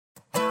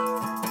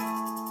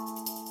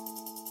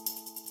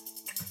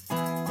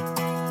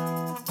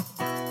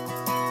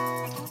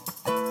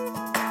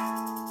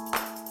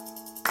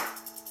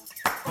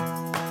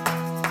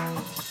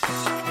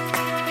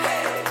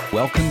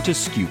Welcome to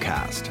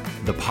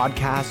SKUcast, the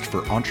podcast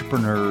for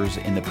entrepreneurs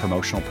in the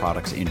promotional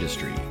products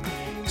industry.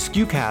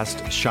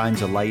 SKUcast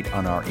shines a light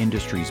on our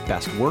industry's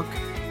best work,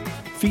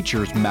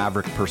 features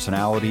maverick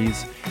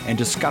personalities, and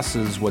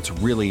discusses what's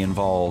really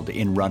involved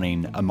in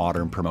running a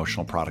modern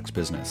promotional products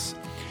business.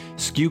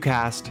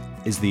 SKUcast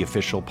is the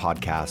official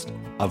podcast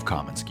of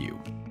commonsku.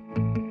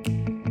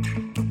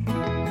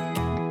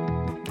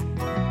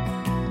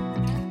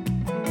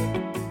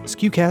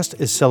 SKUcast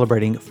is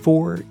celebrating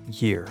 4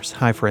 years.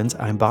 Hi friends,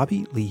 I'm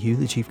Bobby Lehew,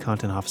 the Chief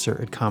Content Officer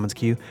at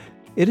commonsku.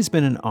 It has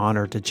been an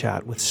honor to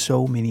chat with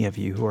so many of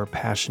you who are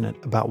passionate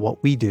about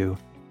what we do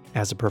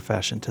as a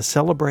profession. To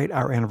celebrate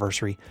our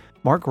anniversary,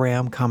 Mark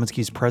Graham,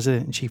 commonsku's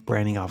President and Chief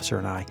Branding Officer,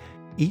 and I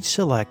each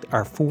select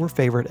our 4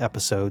 favorite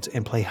episodes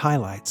and play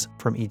highlights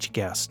from each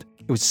guest.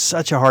 It was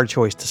such a hard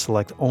choice to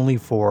select only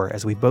 4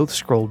 as we both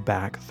scrolled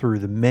back through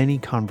the many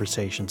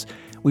conversations.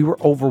 We were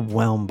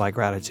overwhelmed by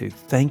gratitude.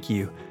 Thank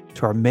you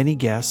to our many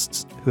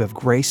guests who have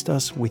graced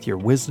us with your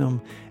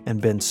wisdom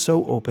and been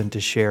so open to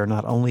share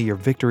not only your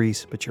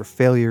victories, but your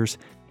failures,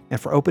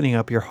 and for opening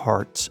up your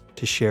hearts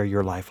to share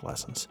your life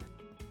lessons.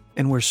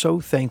 And we're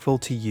so thankful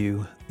to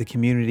you, the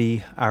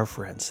community, our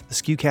friends. The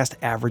SKUcast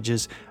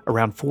averages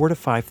around 4,000 to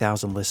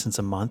 5,000 listens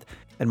a month,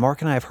 and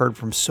Mark and I have heard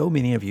from so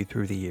many of you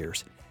through the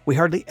years. We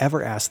hardly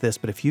ever ask this,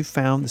 but if you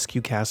found the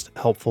SKUcast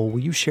helpful, will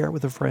you share it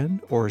with a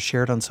friend or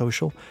share it on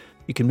social?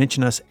 You can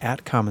mention us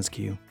at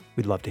commonsku.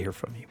 We'd love to hear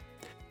from you.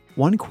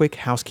 One quick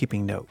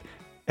housekeeping note.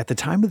 At the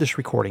time of this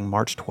recording,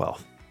 March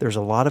 12th, there's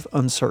a lot of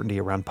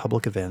uncertainty around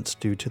public events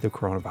due to the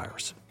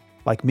coronavirus.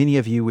 Like many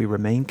of you, we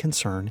remain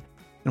concerned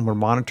and we're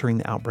monitoring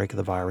the outbreak of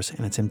the virus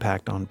and its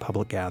impact on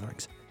public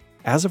gatherings.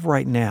 As of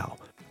right now,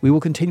 we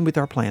will continue with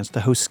our plans to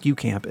host SKU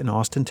Camp in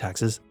Austin,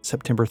 Texas,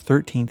 September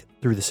 13th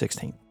through the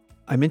 16th.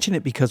 I mention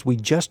it because we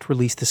just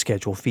released the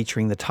schedule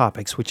featuring the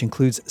topics, which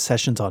includes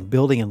sessions on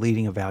building and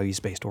leading a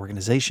values-based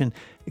organization,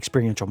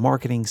 experiential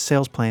marketing,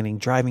 sales planning,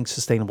 driving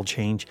sustainable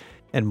change,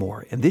 and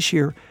more. And this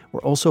year,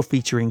 we're also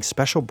featuring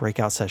special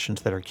breakout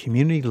sessions that are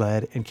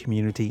community-led and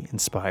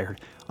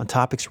community-inspired on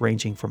topics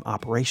ranging from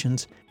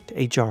operations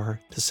to HR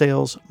to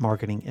sales,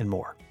 marketing, and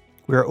more.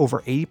 We are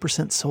over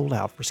 80% sold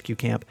out for SKU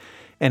Camp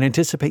and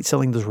anticipate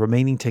selling those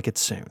remaining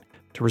tickets soon.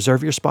 To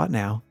reserve your spot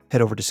now,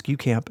 head over to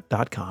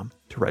skucamp.com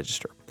to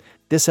register.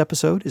 This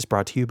episode is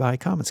brought to you by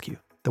commonsku,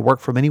 the work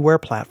from anywhere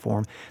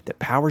platform that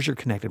powers your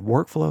connected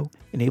workflow,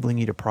 enabling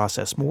you to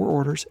process more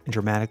orders and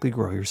dramatically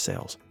grow your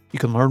sales. You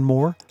can learn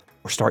more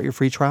or start your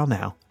free trial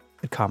now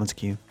at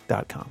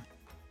commonsku.com.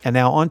 And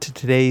now on to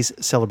today's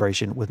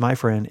celebration with my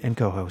friend and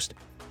co-host,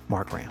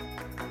 Mark Graham.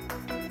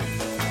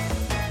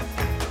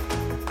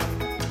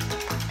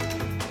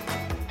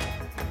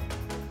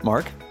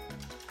 Mark,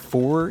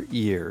 4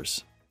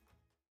 years.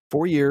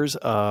 4 years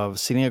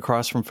of sitting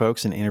across from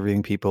folks and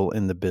interviewing people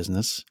in the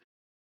business.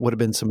 What have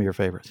been some of your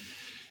favorites?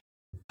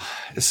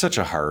 It's such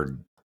a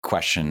hard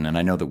question, and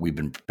I know that we've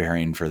been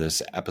preparing for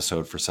this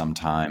episode for some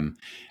time,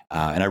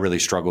 and I really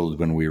struggled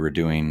when we were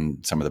doing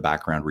some of the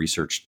background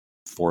research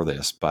for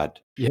this.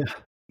 But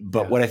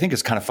what I think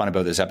is kind of fun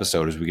about this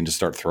episode is we can just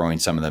start throwing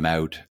some of them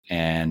out,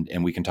 and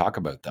we can talk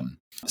about them.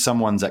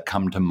 Some ones that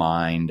come to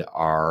mind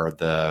are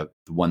the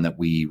one that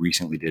we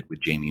recently did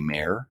with Jamie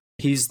Mayer.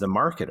 He's the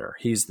marketer,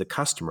 he's the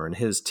customer, and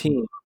his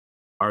team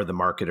are the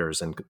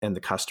marketers and the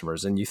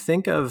customers. And you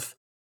think of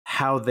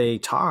how they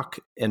talk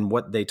and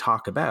what they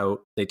talk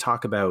about. They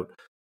talk about,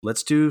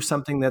 let's do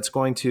something that's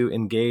going to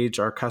engage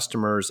our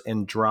customers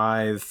and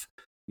drive,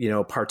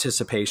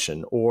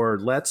 participation, or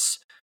let's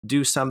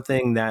do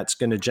something that's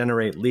going to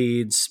generate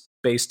leads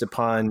based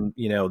upon,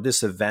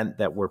 this event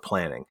that we're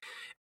planning.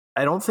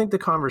 I don't think the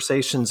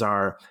conversations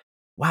are,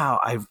 wow,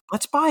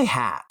 let's buy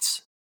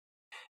hats.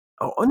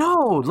 Oh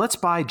no, let's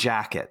buy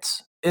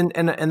jackets. And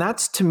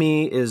that's, to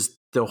me, is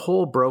the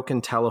whole broken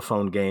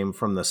telephone game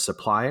from the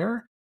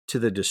supplier to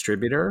the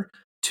distributor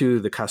to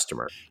the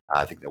customer.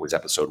 I think that was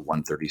episode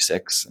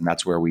 136. And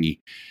that's where we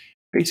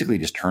basically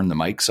just turned the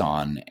mics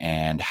on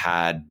and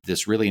had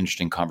this really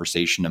interesting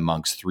conversation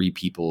amongst 3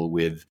 people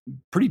with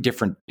pretty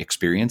different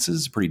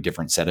experiences, pretty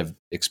different set of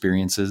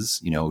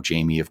experiences.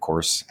 Jamie, of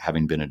course,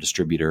 having been a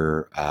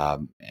distributor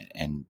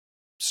and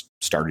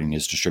starting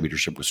his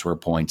distributorship with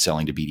SwearPoint,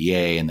 selling to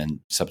BDA, and then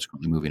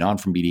subsequently moving on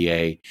from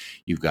BDA.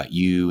 You've got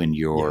you and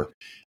your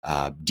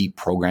deep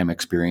program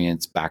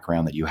experience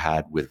background that you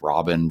had with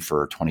Robin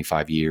for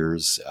 25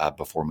 years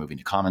before moving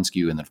to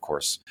commonsku. And then, of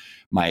course,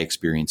 my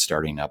experience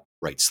starting up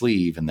Right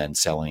Sleeve and then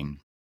selling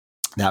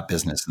that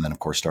business. And then, of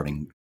course,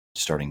 starting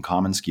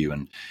commonsku.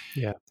 And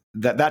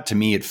that to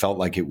me, it felt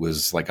like it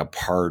was like a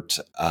part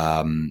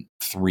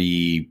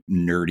 3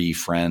 nerdy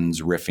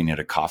friends riffing at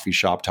a coffee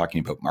shop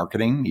talking about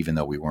marketing, even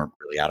though we weren't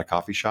really at a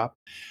coffee shop.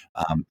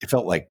 It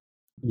felt like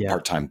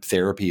part-time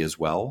therapy as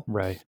well.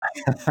 Right.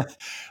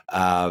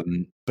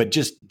 But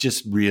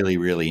just really,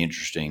 really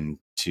interesting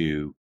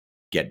to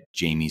get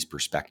Jamie's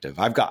perspective.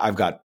 I've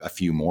got a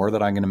few more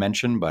that I'm going to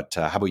mention, but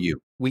how about you?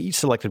 We each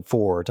selected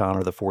 4 to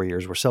honor the 4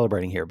 years we're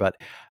celebrating here, but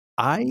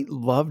I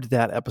loved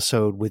that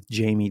episode with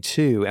Jamie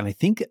too. And I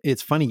think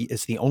it's funny,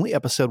 it's the only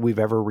episode we've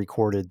ever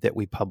recorded that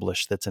we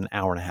published that's an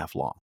hour and a half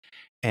long.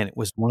 And it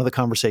was one of the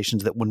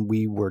conversations that when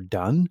we were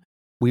done,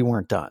 we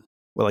weren't done.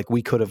 Well, like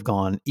we could have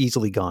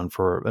easily gone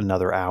for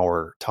another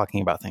hour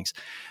talking about things.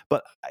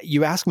 But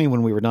you asked me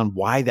when we were done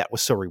why that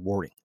was so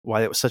rewarding,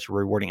 why that was such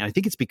rewarding. And I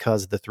think it's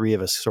because the three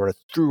of us sort of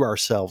threw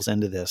ourselves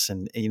into this.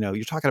 And,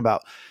 you're talking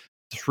about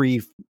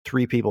three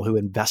people who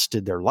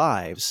invested their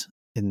lives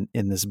in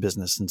this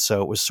business. And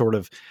so it was sort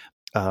of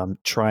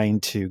trying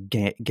to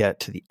get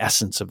to the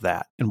essence of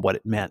that and what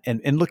it meant,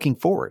 and looking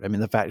forward. I mean,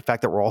 the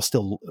fact that we're all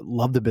still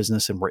love the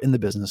business and we're in the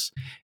business,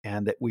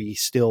 and that we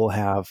still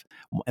have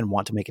and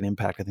want to make an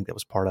impact. I think that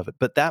was part of it.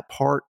 But that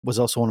part was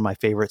also one of my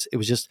favorites. It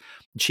was just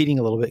cheating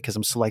a little bit because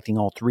I'm selecting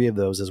all three of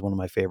those as one of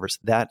my favorites.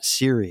 That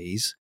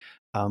series,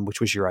 which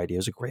was your idea,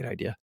 is a great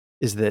idea.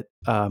 Is that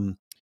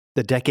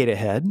the decade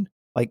ahead?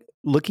 Like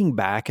looking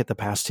back at the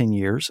past 10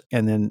 years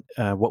and then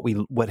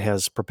what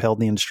has propelled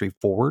the industry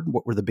forward,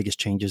 what were the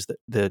biggest changes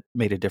that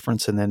made a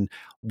difference? And then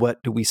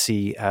what do we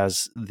see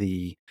as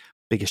the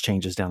biggest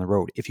changes down the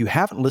road? If you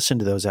haven't listened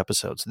to those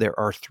episodes, there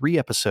are 3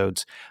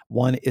 episodes.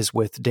 One is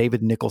with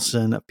David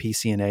Nicholson of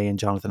PCNA and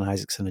Jonathan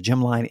Isaacson of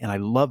Gemline. And I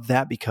love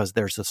that because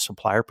there's a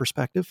supplier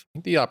perspective. I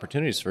think the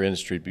opportunities for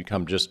industry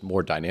become just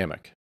more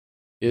dynamic.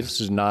 This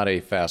is not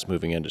a fast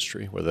moving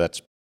industry, whether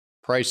that's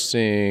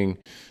pricing,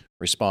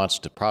 response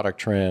to product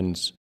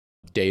trends,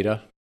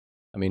 data.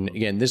 I mean,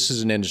 again, this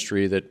is an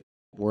industry that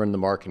we're in the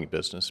marketing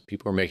business.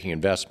 People are making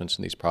investments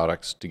in these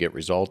products to get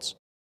results.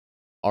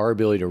 Our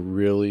ability to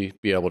really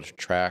be able to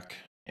track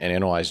and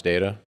analyze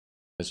data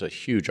is a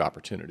huge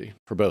opportunity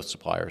for both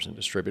suppliers and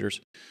distributors.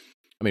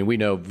 I mean, we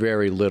know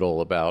very little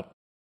about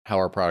how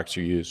our products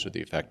are used or the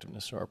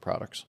effectiveness of our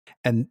products.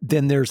 And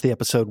then there's the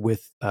episode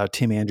with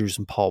Tim Andrews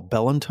and Paul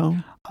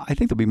Bellantone. I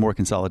think there'll be more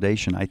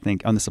consolidation, I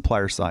think, on the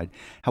supplier side.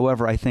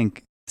 However, I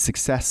think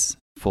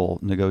successful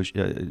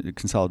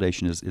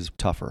consolidation is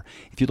tougher.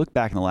 If you look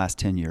back in the last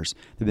 10 years,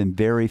 there have been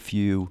very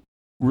few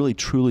really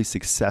truly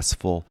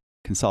successful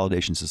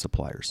consolidations of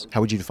suppliers.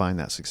 How would you define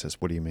that success?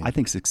 What do you mean? I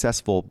think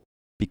successful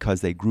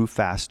because they grew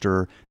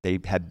faster, they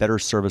had better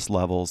service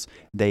levels,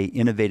 they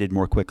innovated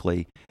more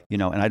quickly,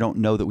 and I don't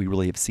know that we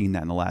really have seen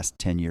that in the last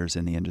 10 years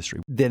in the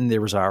industry. Then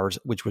there was ours,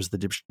 which was the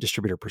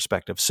distributor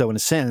perspective. So in a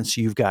sense,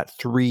 you've got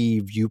 3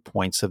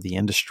 viewpoints of the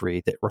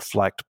industry that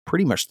reflect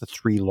pretty much the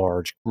 3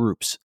 large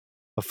groups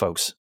of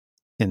folks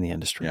in the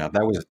industry. Yeah,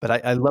 that was.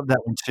 But I love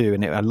that one too,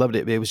 and I loved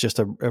it. It was just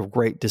a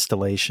great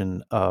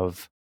distillation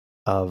of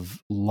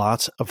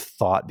lots of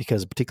thought,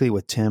 because particularly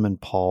with Tim and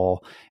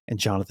Paul and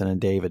Jonathan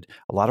and David,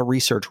 a lot of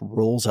research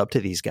rolls up to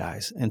these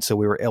guys, and so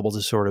we were able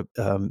to sort of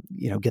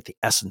get the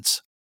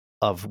essence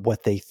of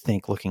what they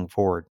think looking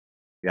forward.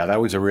 Yeah, that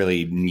was a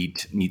really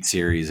neat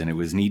series, and it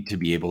was neat to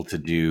be able to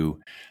do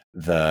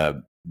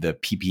the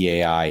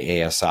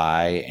PPAI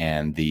ASI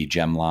and the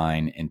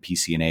Gemline and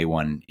PCNA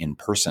one in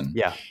person.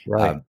 Yeah,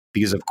 right.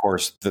 Because of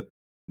course,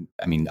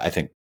 I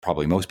think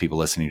probably most people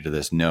listening to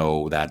this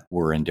know that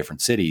we're in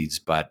different cities,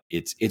 but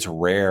it's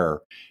rare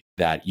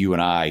that you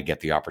and I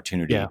get the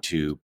opportunity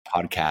to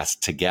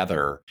podcast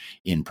together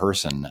in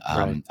person.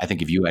 Right. I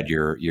think if you had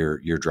your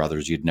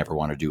druthers, you'd never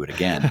want to do it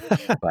again.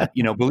 But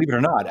believe it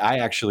or not, I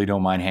actually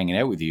don't mind hanging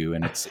out with you,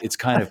 and it's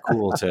kind of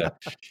cool to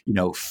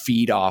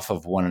feed off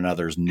of one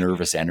another's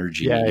nervous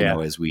energy.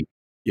 As we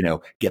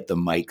get the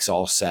mics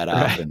all set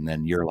up, right. And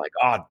then you're like,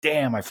 oh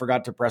damn, I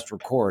forgot to press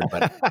record.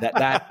 But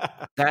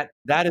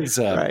that is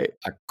a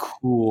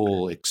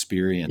cool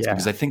experience,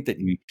 because I think that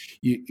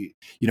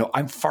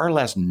I'm far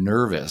less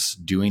nervous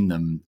doing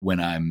them when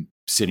I'm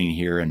sitting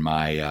here in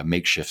my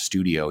makeshift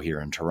studio here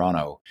in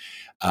Toronto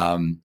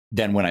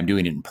than when I'm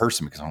doing it in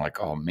person, because I'm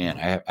like, oh man,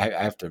 I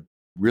have to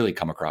really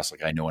come across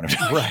like I know what I'm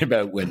talking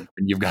about when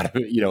you've got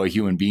a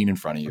human being in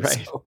front of you.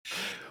 Right. So.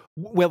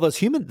 Well,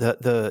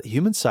 the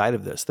human side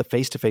of this, the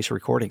face-to-face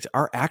recordings,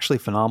 are actually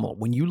phenomenal.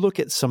 When you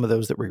look at some of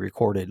those that we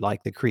recorded,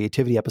 like the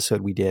creativity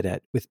episode we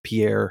did with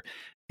Pierre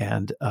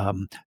and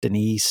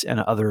Denise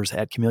and others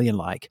at Chameleon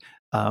Like,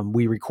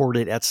 we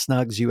recorded at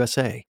Snugs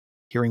USA,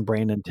 hearing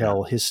Brandon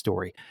tell his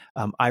story.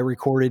 I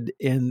recorded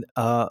in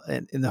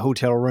the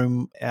hotel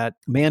room at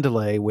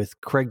Mandalay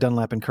with Craig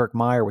Dunlap and Kirk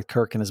Meyer, with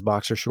Kirk in his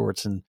boxer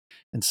shorts and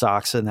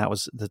socks, and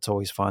that's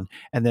always fun.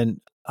 And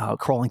then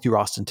crawling through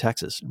Austin,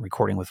 Texas, and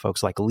recording with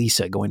folks like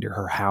Lisa, going to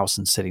her house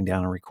and sitting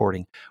down and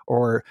recording,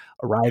 or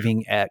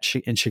arriving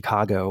in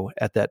Chicago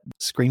at that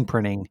screen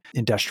printing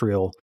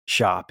industrial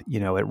shop,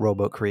 at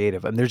Rowboat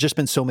Creative. And there's just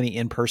been so many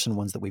in-person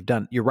ones that we've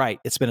done. You're right.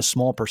 It's been a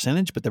small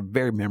percentage, but they're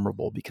very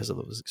memorable because of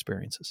those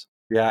experiences.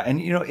 Yeah.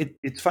 And,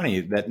 it's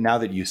funny that now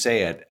that you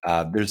say it,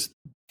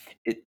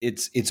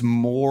 it's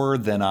more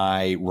than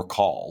I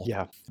recall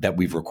that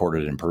we've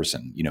recorded in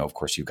person. Of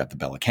course, you've got the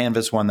Bella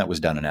Canvas one that was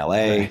done in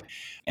LA,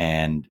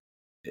 and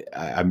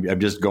I'm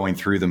just going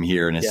through them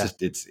here, and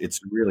it's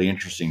really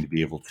interesting to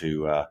be able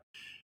to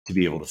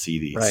see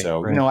these. Right,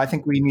 so right. I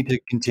think we need to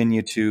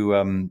continue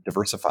to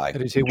diversify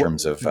in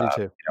terms of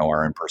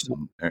our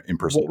in-person. What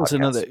was podcasts.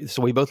 another?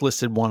 So we both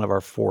listed one of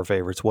our 4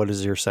 favorites. What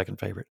is your second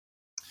favorite?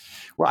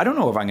 Well, I don't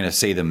know if I'm going to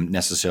say them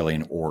necessarily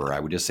in order.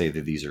 I would just say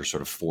that these are sort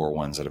of four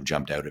ones that have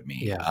jumped out at me.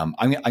 Yeah.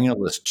 I'm going to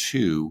list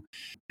two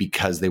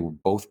because they were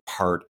both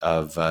part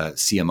of a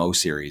CMO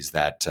series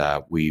that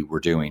we were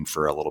doing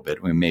for a little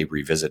bit. We may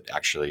revisit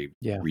actually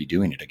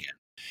redoing it again.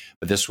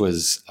 But this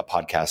was a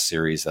podcast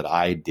series that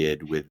I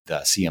did with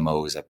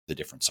CMOs at the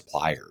different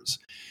suppliers.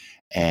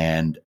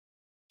 And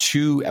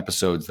two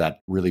episodes that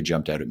really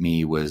jumped out at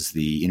me was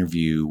the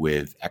interview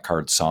with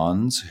Eckhard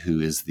Sons, who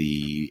is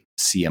the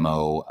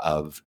CMO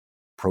of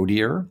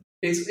ProDeer.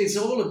 It's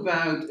all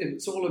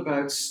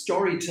about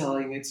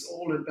storytelling. It's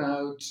all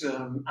about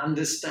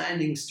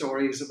understanding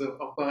stories,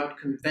 about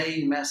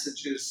conveying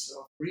messages,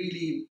 of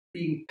really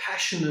being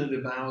passionate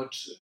about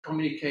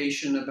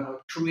communication,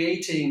 about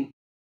creating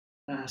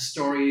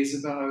stories,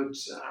 about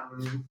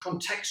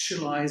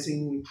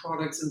contextualizing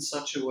products in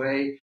such a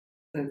way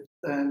that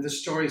the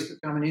stories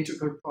become an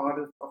integral part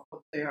of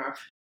what they are.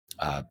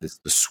 The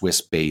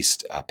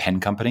Swiss-based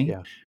pen company,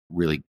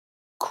 really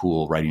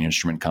cool writing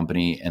instrument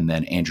company, and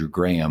then Andrew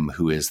Graham,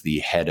 who is the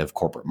head of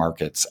corporate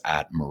markets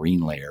at Marine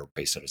Layer,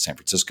 based out of San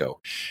Francisco.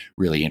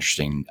 Really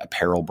interesting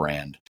apparel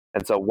brand.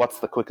 And so what's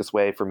the quickest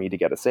way for me to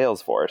get a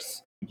sales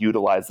force?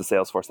 Utilize the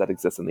sales force that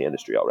exists in the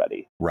industry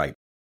already. Right.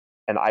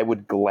 And I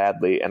would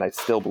gladly, and I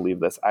still believe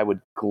this, I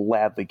would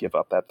gladly give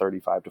up that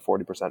 35 to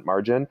 40%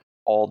 margin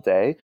all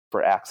day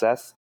for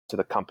access to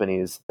the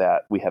companies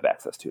that we have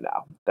access to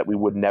now, that we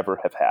would never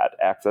have had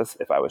access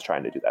if I was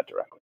trying to do that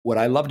directly. What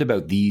I loved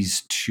about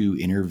these two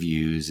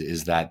interviews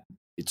is that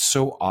it's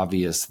so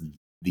obvious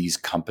these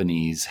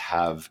companies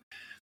have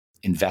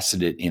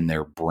invested it in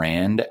their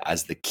brand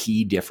as the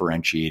key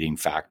differentiating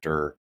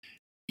factor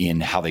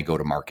in how they go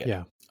to market.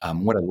 Yeah.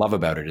 What I love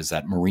about it is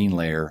that Marine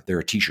Layer, they're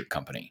a t-shirt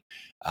company.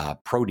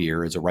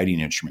 ProDeer is a writing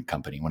instrument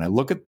company.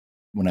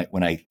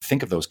 When I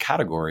think of those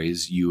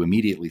categories, you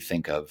immediately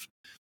think of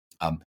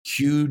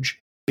huge,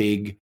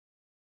 big,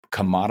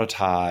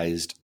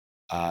 commoditized,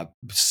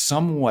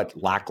 somewhat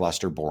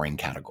lackluster, boring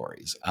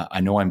categories.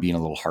 I know I'm being a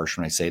little harsh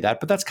when I say that,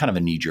 but that's kind of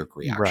a knee-jerk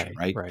reaction,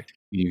 right?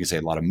 You can say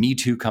a lot of Me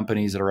Too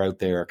companies that are out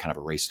there, kind of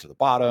a race to the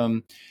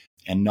bottom,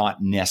 and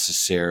not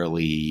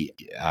necessarily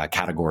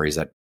categories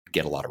that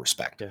get a lot of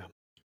respect. Yeah.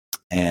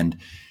 And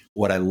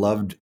what I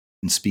loved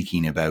in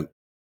speaking about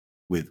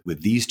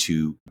with these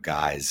two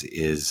guys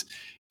is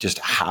just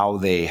how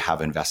they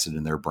have invested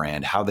in their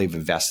brand, how they've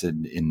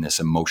invested in this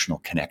emotional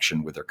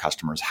connection with their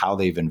customers, how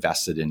they've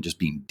invested in just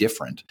being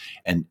different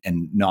and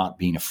not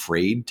being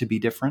afraid to be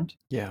different.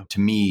 Yeah. To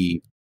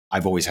me,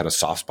 I've always had a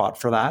soft spot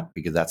for that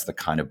because that's the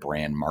kind of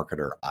brand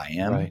marketer I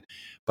am. Right.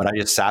 But I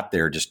just sat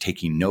there just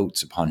taking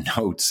notes upon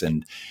notes.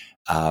 And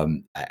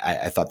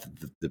I thought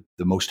that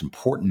the most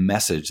important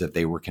message that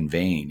they were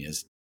conveying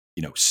is,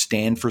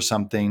 stand for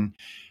something.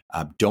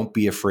 Don't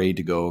be afraid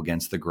to go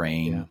against the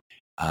grain. Yeah.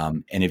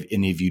 And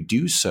if you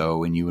do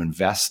so and you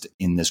invest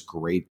in this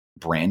great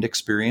brand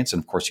experience,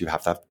 and of course you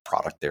have to have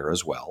product there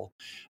as well,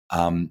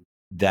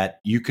 that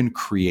you can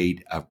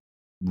create a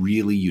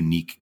really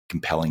unique,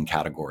 compelling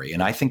category.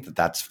 And I think that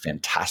that's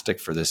fantastic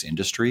for this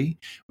industry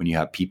when you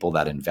have people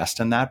that invest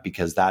in that,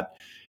 because that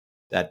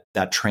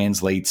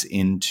translates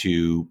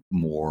into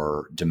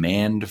more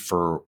demand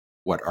for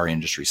what our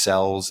industry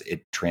sells.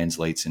 It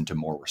translates into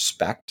more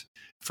respect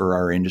for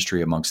our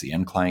industry amongst the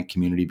end client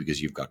community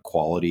because you've got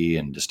quality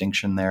and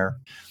distinction there.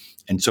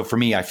 And so for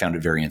me, I found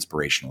it very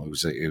inspirational. It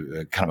was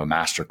a kind of a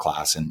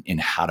masterclass in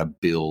how to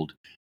build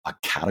a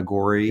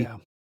category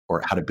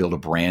or how to build a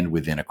brand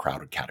within a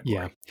crowded category.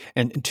 Yeah.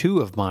 And two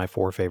of my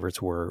four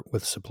favorites were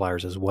with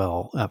suppliers as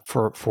well,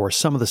 for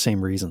some of the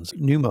same reasons.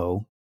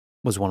 Numo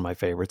was one of my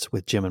favorites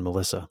with Jim and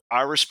Melissa.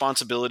 Our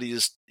responsibility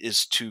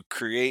is to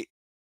create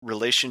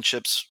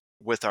relationships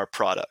with our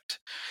product.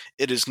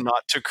 It is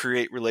not to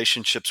create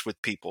relationships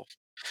with people.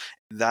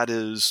 That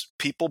is,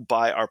 people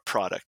buy our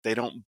product. They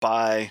don't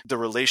buy the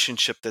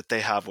relationship that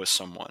they have with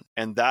someone.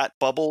 And that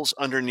bubbles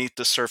underneath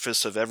the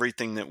surface of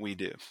everything that we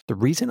do. The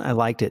reason I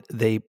liked it,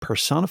 they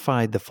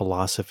personified the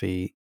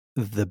philosophy,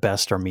 the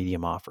best our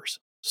medium offers.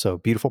 So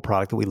beautiful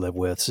product that we live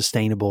with,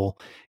 sustainable,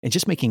 and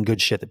just making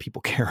good shit that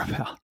people care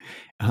about.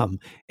 And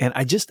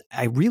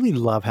I really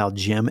love how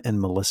Jim and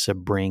Melissa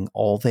bring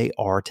all they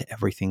are to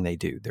everything they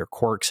do, their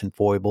quirks and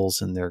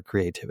foibles and their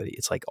creativity.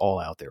 It's like all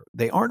out there.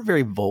 They aren't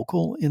very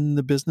vocal in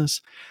the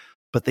business,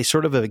 but they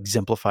sort of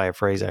exemplify a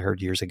phrase I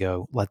heard years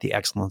ago: "Let the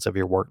excellence of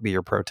your work be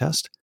your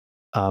protest."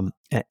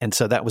 And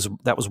so that was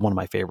one of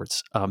my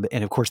favorites.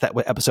 And of course, that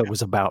episode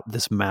was about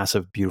this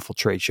massive, beautiful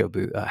trade show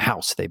booth,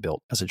 house they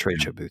built as a trade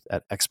show booth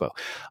at Expo.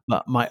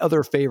 My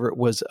other favorite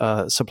was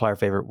supplier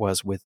favorite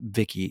was with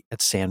Vicky at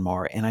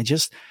Sanmar, and I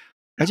just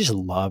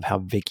love how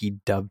Vicky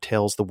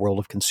dovetails the world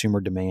of consumer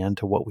demand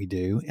to what we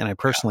do. And I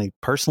personally,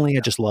 I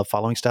just love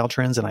following style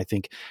trends, and I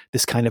think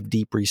this kind of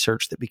deep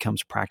research that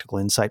becomes practical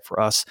insight for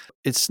us,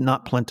 it's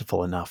not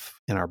plentiful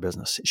enough in our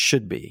business. It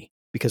should be,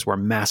 because we're a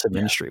massive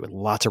industry with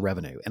lots of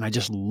revenue. And I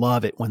just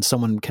love it when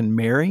someone can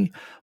marry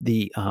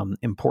the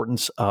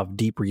importance of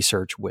deep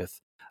research with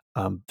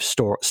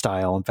store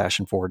style and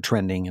fashion forward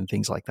trending and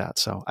things like that.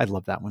 So I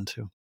love that one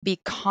too. be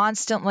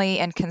constantly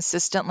and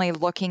consistently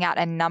looking at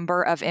a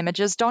number of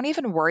images. Don't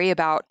even worry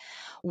about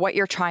what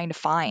you're trying to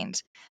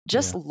find.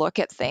 Just look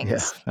at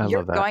things. I You're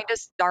love that. going to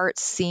start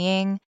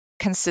seeing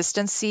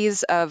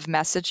consistencies of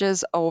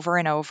messages over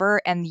and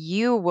over, and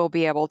you will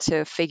be able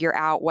to figure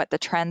out what the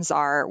trends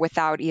are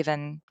without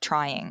even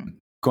trying.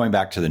 Going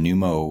back to the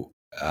Numo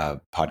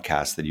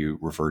podcast that you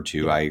referred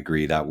to, I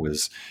agree that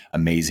was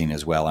amazing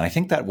as well. And I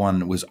think that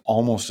one was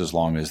almost as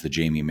long as the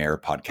Jamie Mayer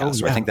podcast.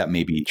 So I think that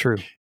may be true.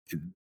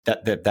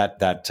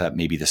 That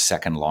may be the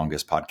second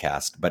longest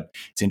podcast, but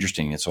it's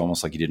interesting. It's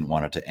almost like you didn't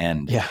want it to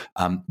end. Yeah.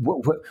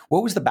 What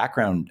was the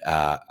background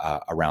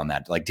around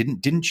that? Like,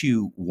 didn't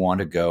you want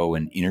to go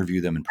and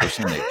interview them in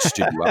person? They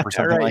stood you up or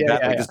something like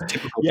that. Like, this is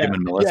typical Jim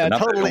and Melissa.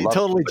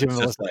 Totally Jim and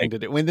Melissa thing to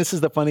do. I mean, this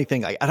is the funny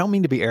thing. I don't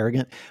mean to be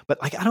arrogant,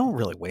 but like I don't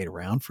really wait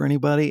around for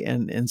anybody.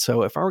 And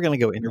so if I were going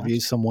to go interview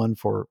someone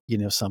for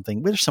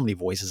something, there's so many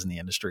voices in the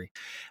industry.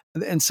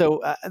 And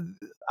so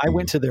I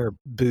went to their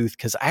booth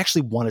because I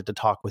actually wanted to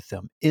talk with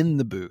them in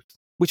the booth,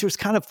 which was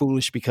kind of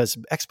foolish because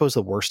Expo is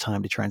the worst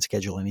time to try and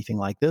schedule anything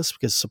like this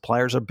because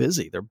suppliers are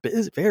busy. They're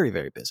busy, very,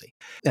 very busy.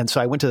 And so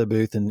I went to the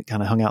booth and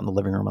kind of hung out in the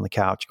living room on the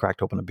couch,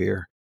 cracked open a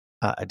beer.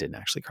 I didn't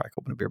actually crack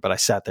open a beer, but I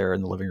sat there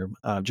in the living room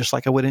just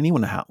like I would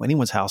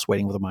anyone's house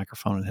waiting with a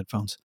microphone and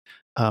headphones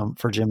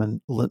for Jim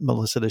and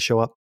Melissa to show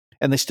up.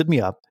 And they stood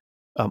me up.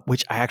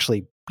 Which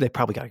they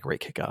probably got a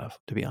great kick out of,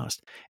 to be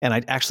honest. And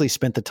I actually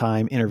spent the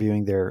time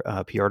interviewing their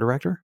PR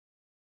director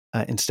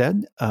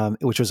instead,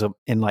 which was an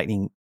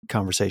enlightening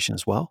conversation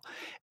as well.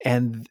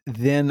 And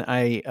then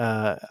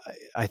I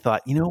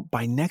thought,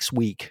 by next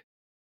week,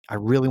 I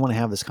really want to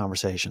have this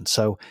conversation.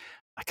 So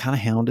I kind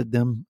of hounded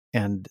them,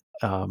 and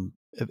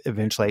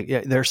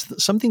eventually, there's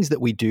some things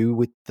that we do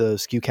with the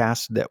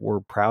SKUcast that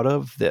we're proud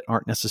of that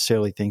aren't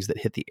necessarily things that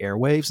hit the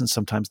airwaves, and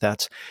sometimes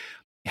that's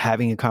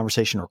having a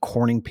conversation or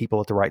cornering people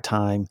at the right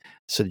time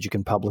so that you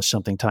can publish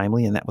something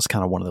timely. And that was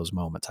kind of one of those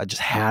moments. I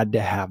just had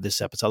to have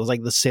this episode. I was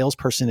like, the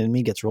salesperson in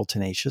me gets real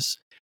tenacious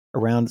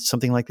around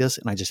something like this.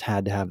 And I just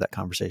had to have that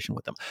conversation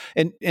with them.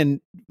 And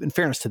in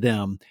fairness to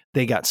them,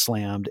 they got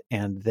slammed,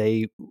 and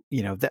they,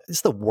 it's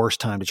the worst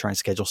time to try and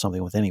schedule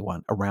something with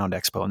anyone around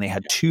Expo. And they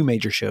had two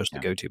major shows to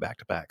go to back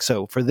to back.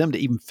 So for them to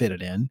even fit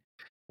it in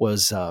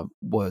was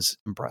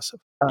impressive.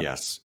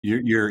 Yes,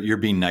 you're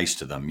being nice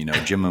to them.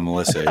 Jim and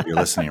Melissa, if you're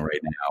listening right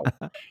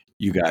now,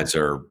 you guys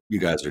are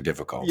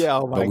difficult. Yeah,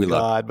 oh my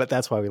God! But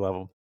that's why we love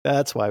them.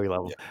 That's why we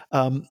love them.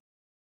 Yeah.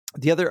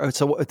 The other,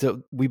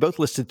 so we both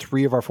listed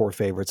 3 of our 4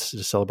 favorites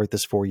to celebrate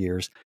this 4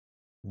 years.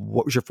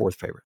 What was your 4th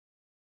favorite?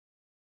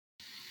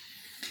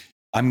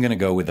 I'm going to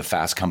go with the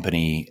Fast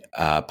Company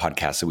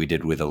podcast that we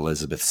did with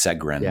Elizabeth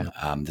Segrin.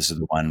 Yeah. This is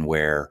the one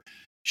where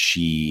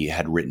she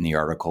had written the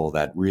article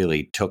that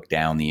really took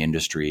down the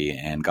industry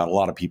and got a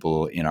lot of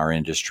people in our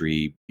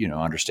industry,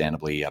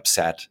 understandably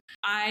upset.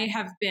 I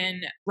have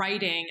been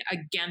writing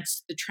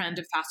against the trend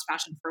of fast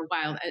fashion for a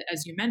while,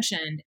 as you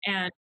mentioned.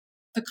 And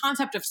the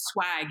concept of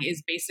swag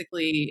is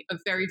basically a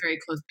very, very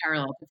close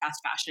parallel to fast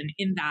fashion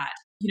in that,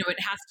 it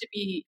has to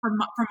be, from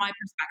my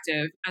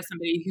perspective, as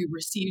somebody who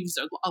receives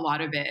a lot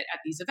of it at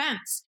these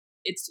events,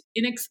 it's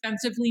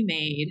inexpensively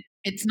made.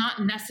 It's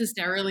not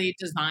necessarily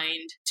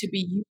designed to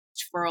be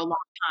used for a long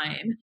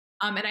time.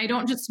 And I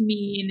don't just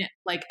mean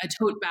like a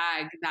tote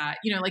bag that,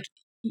 like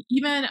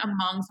even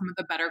among some of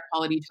the better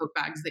quality tote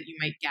bags that you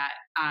might get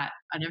at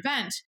an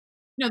event,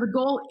 the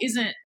goal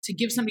isn't to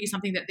give somebody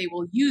something that they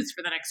will use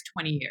for the next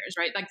 20 years,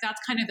 right? Like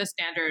that's kind of the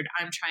standard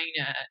I'm trying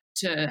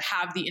to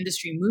have the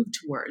industry move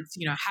towards,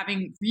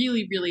 having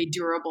really, really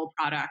durable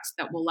products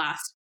that will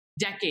last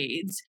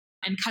decades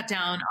and cut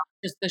down on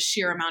just the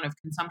sheer amount of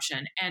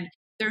consumption. And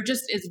there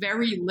just is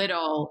very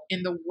little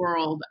in the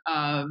world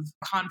of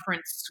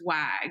conference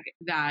swag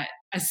that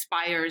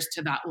aspires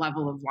to that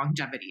level of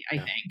longevity, I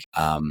think.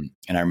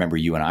 And I remember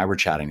you and I were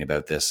chatting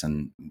about this,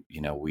 and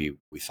we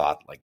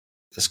thought like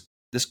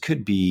this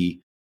could be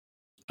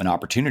an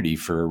opportunity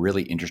for a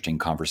really interesting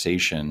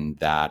conversation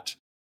that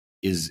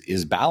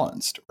is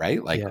balanced,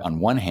 right? Like on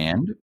one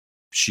hand,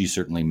 she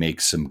certainly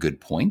makes some good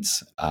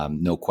points,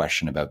 no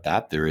question about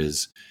that.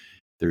 There's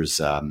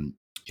a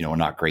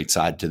not great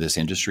side to this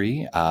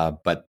industry,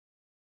 but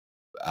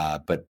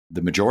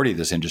the majority of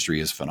this industry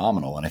is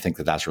phenomenal, and I think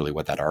that's really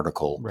what that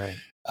article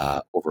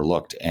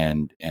overlooked.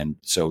 And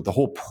so the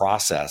whole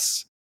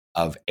process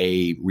of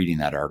A, reading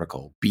that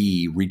article,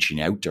 B, reaching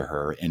out to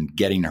her and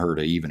getting her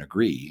to even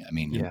agree. I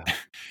mean,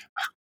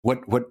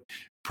 what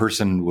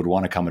person would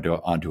want to come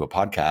onto a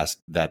podcast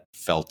that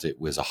felt it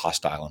was a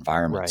hostile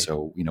environment? Right.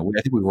 So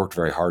I think we worked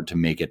very hard to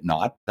make it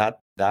not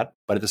that, but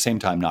at the same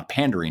time not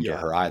pandering to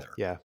her either.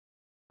 Yeah.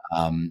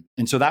 And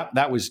so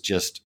that was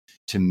just,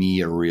 to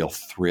me, a real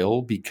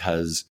thrill,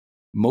 because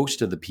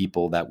most of the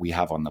people that we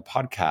have on the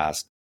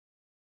podcast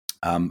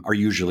are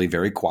usually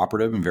very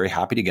cooperative and very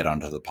happy to get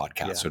onto the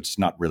podcast. Yeah. So it's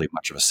not really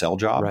much of a sell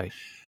job, right?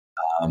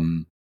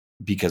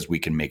 Because we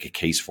can make a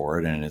case for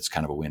it, and it's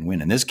kind of a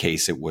win-win. In this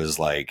case, it was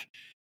like,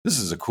 this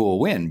is a cool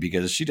win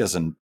because she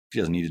doesn't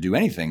need to do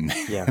anything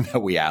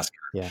that we ask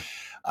her. Yeah.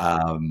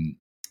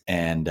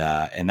 And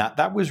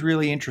that was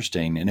really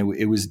interesting. And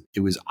it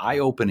was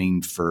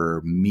eye-opening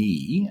for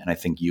me, and I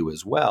think you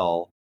as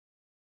well,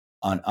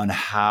 on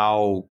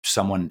how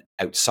someone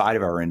outside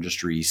of our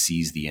industry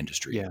sees the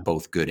industry,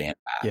 both good and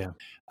bad.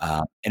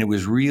 And it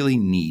was really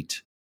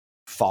neat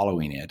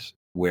following it,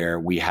 where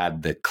we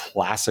had the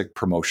classic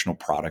promotional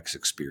products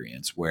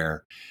experience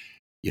where,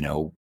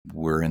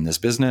 we're in this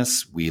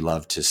business. We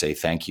love to say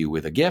thank you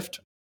with a gift,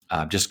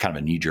 just kind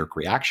of a knee-jerk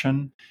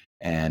reaction,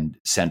 and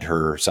sent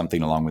her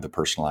something along with a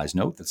personalized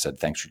note that said,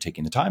 thanks for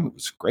taking the time. It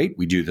was great.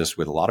 We do this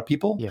with a lot of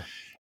people.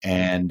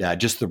 And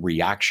just the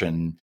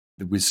reaction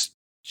was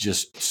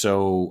just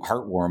so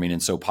heartwarming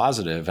and so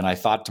positive. And I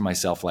thought to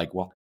myself, like,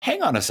 well,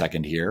 hang on a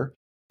second here.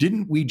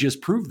 Didn't we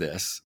just prove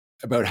this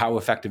about how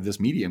effective this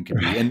medium can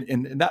be?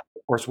 And that,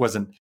 of course,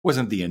 wasn't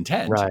the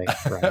intent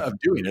of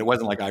doing it. It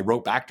wasn't like I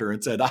wrote back to her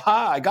and said,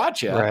 aha, I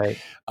got you. It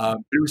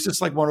was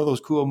just like one of those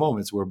cool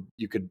moments where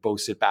you could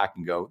both sit back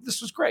and go,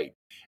 this was great.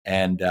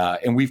 And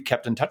we've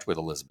kept in touch with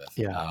Elizabeth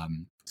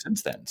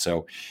since then.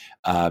 So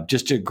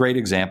just a great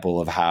example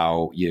of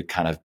how you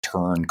kind of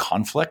turn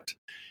conflict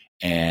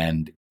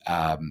and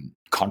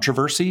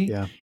controversy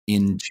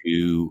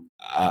into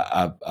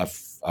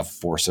a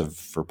force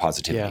for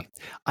positivity.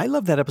 I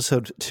love that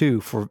episode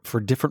too for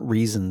different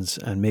reasons,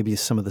 and maybe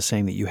some of the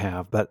same that you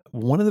have. But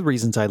one of the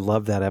reasons I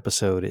love that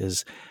episode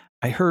is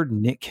I heard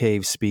Nick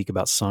Cave speak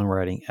about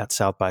songwriting at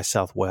South by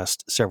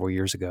Southwest several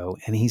years ago,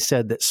 and he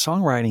said that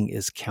songwriting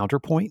is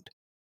counterpoint.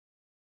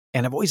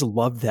 And I've always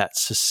loved that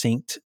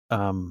succinct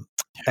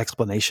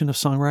explanation of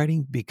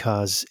songwriting,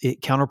 because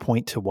it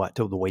counterpoint to what?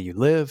 To the way you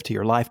live, to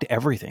your life, to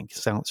everything.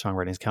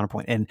 Songwriting is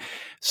counterpoint. And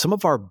some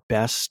of our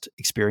best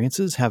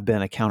experiences have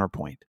been a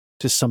counterpoint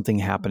to something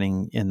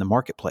happening in the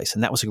marketplace.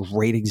 And that was a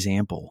great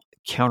example.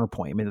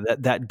 Counterpoint. I mean,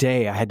 that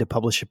day I had to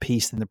publish a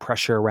piece, and the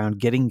pressure around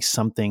getting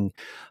something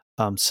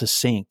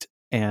succinct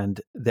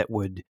and that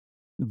would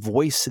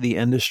voice the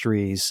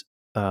industry's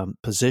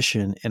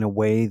position in a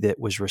way that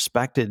was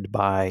respected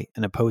by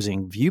an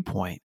opposing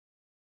viewpoint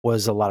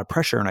was a lot of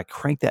pressure. And I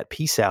cranked that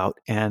piece out.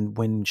 And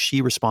when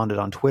she responded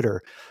on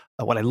Twitter,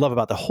 what I love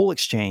about the whole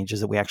exchange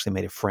is that we actually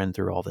made a friend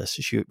through all this.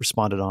 She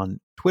responded on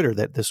Twitter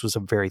that this was a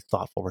very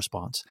thoughtful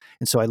response.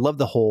 And so I love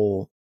the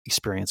whole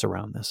experience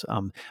around this,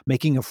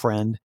 making a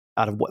friend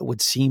out of what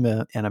would seem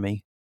an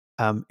enemy.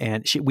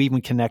 And we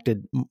even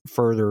connected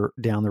further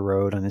down the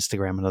road on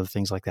Instagram and other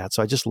things like that.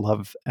 So I just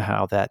love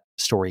how that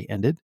story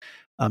ended.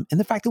 And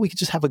the fact that we could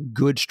just have a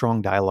good,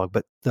 strong dialogue,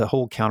 but the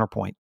whole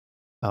counterpoint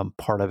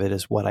part of it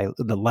is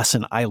the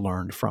lesson I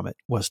learned from it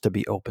was to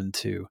be open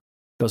to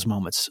those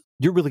moments.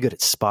 You're really good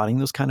at spotting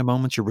those kind of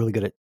moments. You're really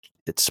good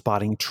at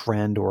spotting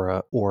trend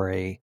or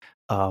a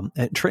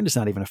trend is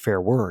not even a fair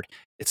word.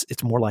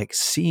 It's more like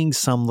seeing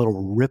some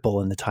little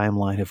ripple in the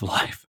timeline of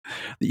life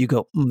that you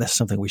go, that's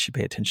something we should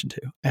pay attention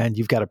to. And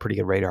you've got a pretty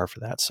good radar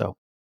for that. So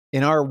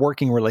in our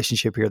working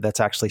relationship here,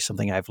 that's actually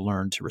something I've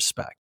learned to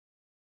respect.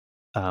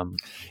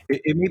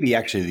 It may be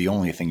actually the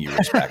only thing you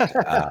respect.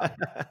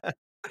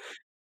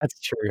 That's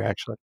true,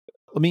 actually.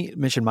 Let me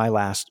mention my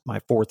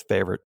fourth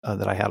favorite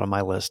that I had on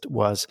my list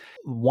was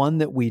one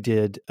that we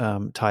did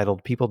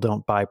titled "People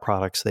Don't Buy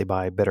Products, They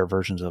Buy Better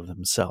Versions of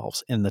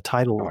Themselves." And the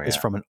title is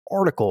from an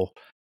article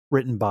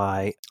written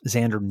by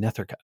Xander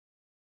Nethercutt.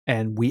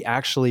 And we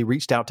actually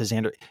reached out to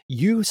Xander.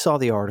 You saw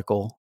the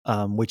article,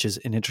 which is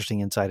an interesting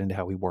insight into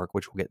how we work,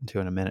 which we'll get into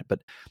in a minute.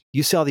 But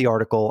you saw the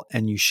article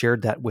and you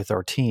shared that with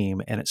our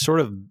team, and it sort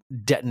of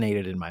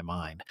detonated in my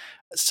mind.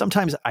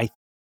 Sometimes I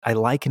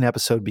like an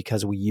episode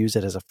because we use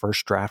it as a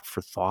first draft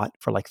for thought,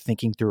 for like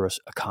thinking through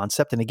a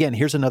concept. And again,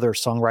 here's another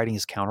songwriting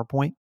is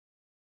counterpoint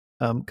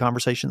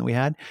conversation that we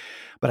had.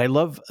 But I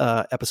love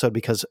episode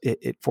because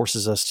it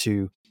forces us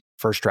to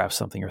first draft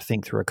something or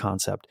think through a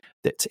concept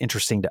that's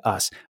interesting to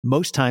us.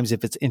 Most times,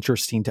 if it's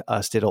interesting to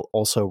us, it'll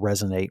also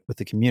resonate with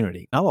the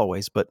community. Not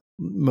always, but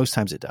most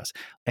times it does.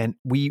 And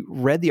we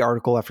read the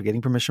article after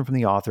getting permission from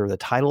the author. The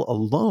title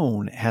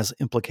alone has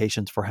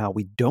implications for how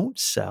we don't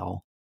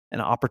sell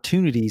and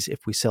opportunities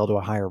if we sell to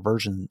a higher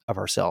version of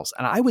ourselves.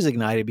 And I was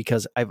ignited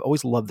because I've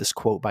always loved this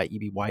quote by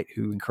E.B. White,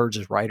 who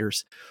encourages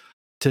writers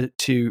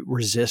to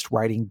resist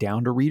writing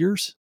down to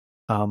readers.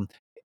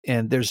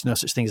 And there's no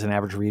such thing as an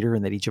average reader,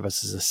 and that each of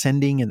us is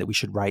ascending and that we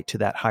should write to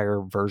that higher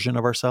version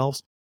of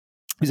ourselves.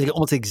 It's like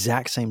almost the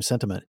exact same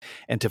sentiment.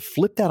 And to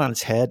flip that on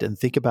its head and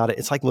think about it,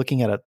 it's like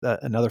looking at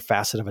another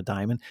facet of a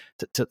diamond.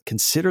 To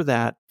consider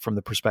that from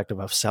the perspective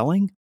of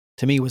selling,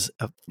 to me, was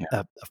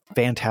a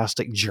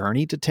fantastic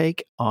journey to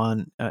take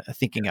on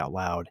thinking out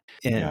loud.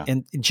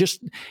 And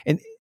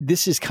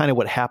this is kind of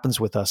what happens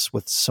with us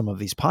with some of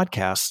these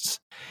podcasts,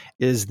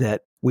 is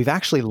that we've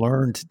actually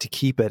learned to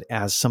keep it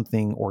as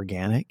something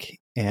organic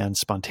and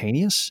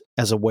spontaneous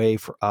as a way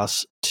for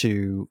us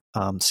to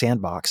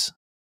sandbox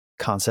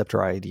concept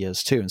or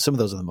ideas too. And some of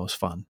those are the most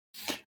fun.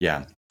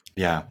 Yeah.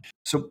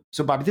 So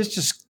Bobby, this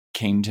just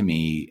came to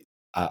me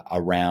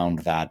around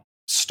that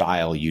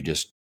style you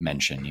just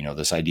mentioned,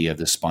 this idea of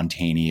this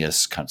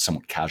spontaneous, kind of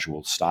somewhat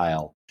casual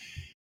style.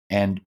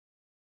 And,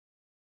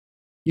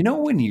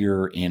 when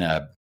you're in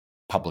a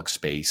public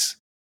space,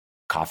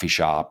 coffee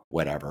shop,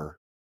 whatever,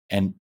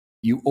 and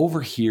you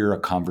overhear a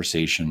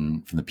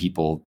conversation from the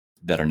people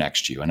that are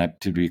next to you. And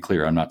to be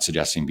clear, I'm not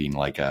suggesting being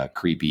like a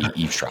creepy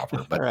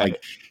eavesdropper, but Right.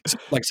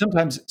 like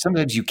sometimes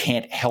you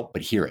can't help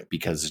but hear it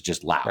because it's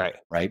just loud,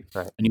 right?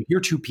 And you hear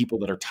two people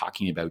that are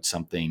talking about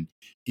something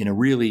in a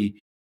really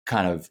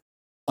kind of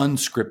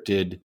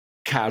unscripted,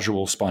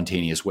 casual,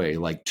 spontaneous way,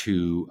 like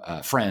two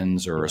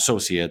friends or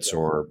associates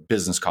or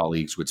business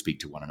colleagues would speak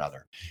to one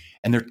another.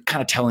 And they're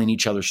kind of telling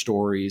each other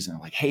stories and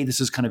like, hey, this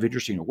is kind of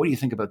interesting. Or what do you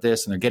think about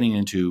this? And they're getting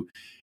into,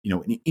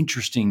 an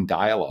interesting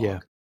dialogue.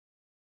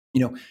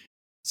 Yeah.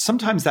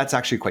 Sometimes that's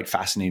actually quite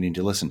fascinating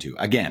to listen to.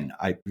 Again,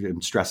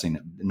 I'm stressing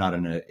not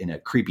in a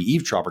creepy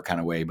eavesdropper kind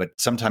of way, but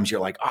sometimes you're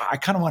like, I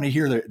kind of want to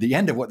hear the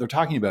end of what they're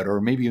talking about.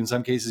 Or maybe in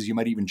some cases you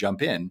might even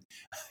jump in.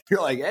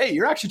 You're like, hey,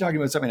 you're actually talking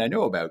about something I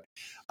know about.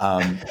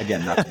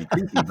 Again, not to be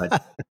creepy,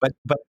 but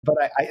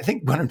I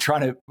think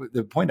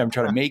the point I'm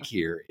trying to make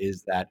here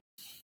is that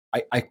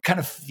I kind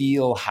of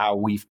feel how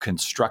we've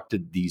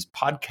constructed these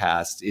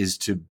podcasts is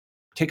to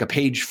take a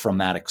page from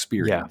that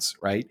experience,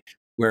 right?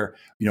 Where,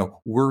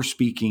 we're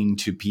speaking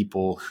to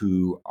people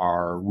who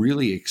are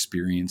really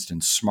experienced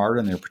and smart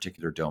in their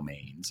particular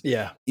domains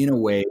in a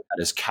way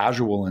that is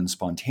casual and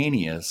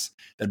spontaneous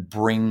that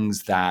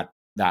brings that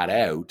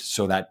out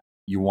so that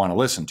you want to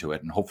listen to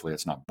it and hopefully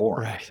it's not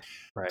boring.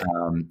 Right.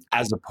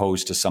 As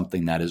opposed to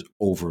something that is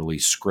overly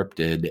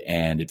scripted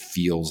and it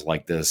feels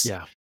like this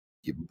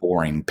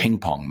boring ping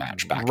pong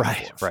match back and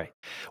forth. Right.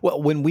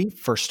 Well, when we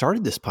first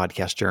started this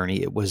podcast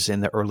journey, it was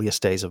in the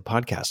earliest days of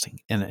podcasting.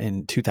 And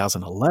in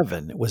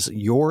 2011, it was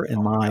your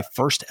and my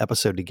first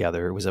episode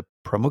together. It was a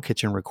Promo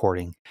Kitchen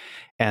recording.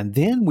 And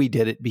then we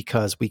did it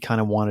because we kind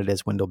of wanted,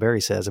 as Wendell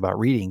Berry says about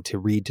reading, to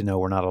read to know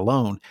we're not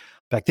alone.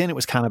 Back then, it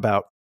was kind of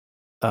about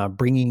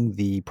bringing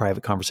the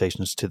private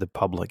conversations to the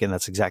public. And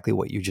that's exactly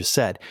what you just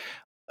said.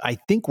 I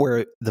think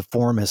where the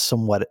forum has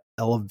somewhat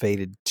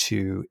elevated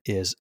to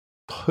is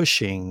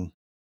pushing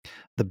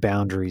the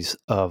boundaries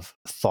of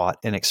thought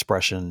and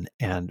expression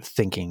and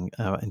thinking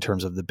in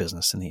terms of the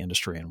business and the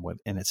industry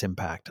and its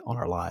impact on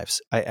our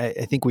lives.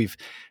 I think we've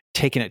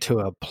taken it to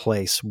a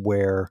place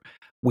where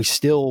we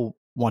still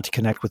want to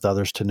connect with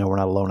others to know we're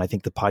not alone. I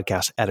think the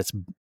podcast at its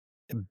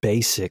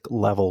basic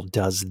level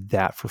does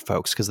that for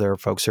folks because there are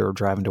folks who are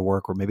driving to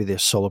work or maybe they're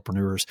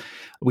solopreneurs.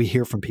 We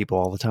hear from people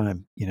all the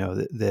time,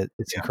 that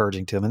it's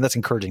encouraging to them, and that's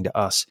encouraging to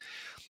us.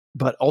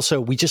 But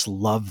also, we just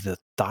love the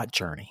thought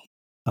journey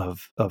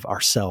of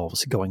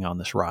ourselves going on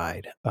this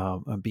ride,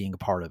 and being a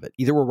part of it.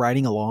 Either we're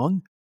riding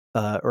along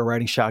or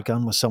riding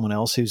shotgun with someone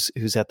else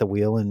who's at the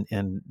wheel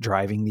and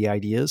driving the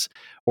ideas,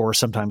 or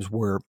sometimes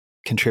we're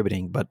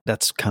contributing. But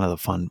that's kind of the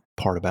fun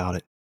part about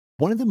it.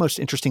 One of the most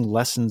interesting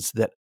lessons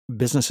that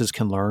businesses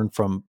can learn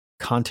from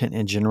content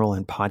in general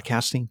and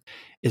podcasting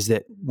is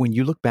that when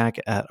you look back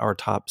at our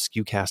top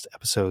SKUcast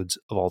episodes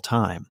of all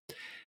time,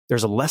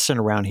 there's a lesson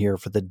around here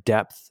for the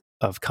depth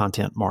of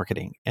content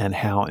marketing and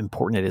how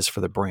important it is for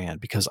the brand,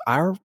 because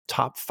our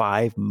top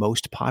 5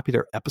 most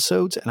popular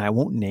episodes, and I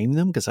won't name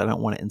them because I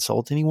don't want to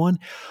insult anyone,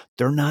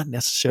 they're not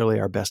necessarily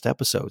our best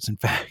episodes. In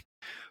fact,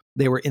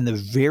 they were in the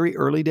very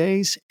early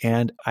days,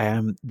 and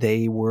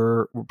they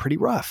were pretty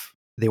rough.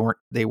 They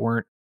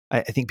weren't.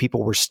 I think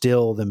people were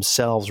still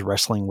themselves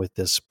wrestling with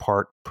this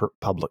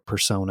public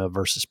persona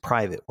versus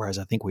private, whereas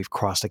I think we've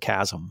crossed a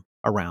chasm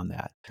around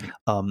that.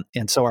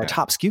 And so our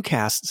top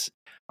SKUcasts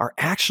are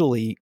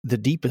actually the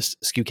deepest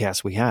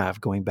SKUcasts we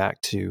have, going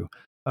back to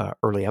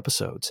early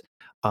episodes.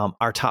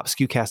 Our top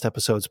SKUcast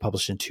episodes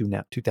published in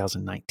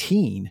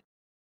 2019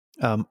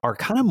 are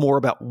kind of more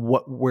about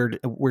what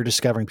we're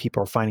discovering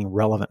people are finding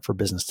relevant for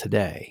business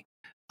today.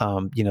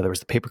 There was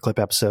the paperclip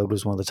episode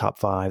was one of the top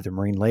 5. The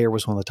marine layer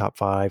was one of the top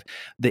 5.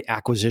 The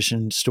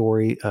acquisition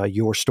story,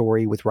 your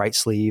story with Right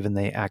Sleeve and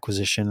the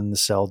acquisition and the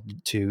sell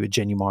to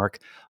Genumark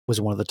was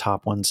one of the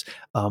top ones.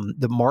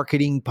 The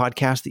marketing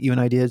podcast that you and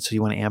I did, so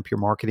you want to amp your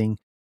marketing,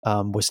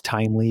 was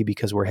timely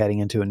because we're heading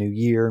into a new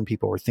year and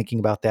people were thinking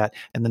about that.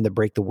 And then the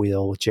Break the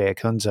Wheel with Jay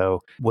Akunzo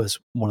was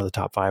one of the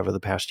top 5 of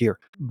the past year.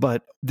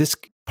 But this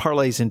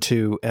parlays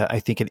into, I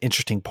think, an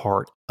interesting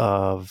part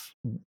of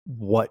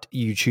what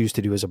you choose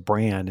to do as a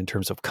brand in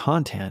terms of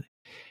content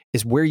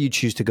is where you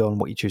choose to go and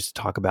what you choose to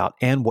talk about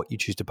and what you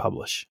choose to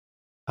publish.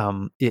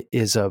 It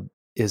is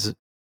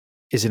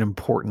an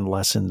important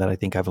lesson that I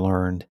think I've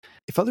learned.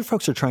 If other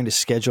folks are trying to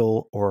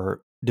schedule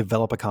or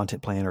develop a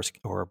content plan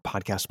or a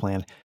podcast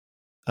plan,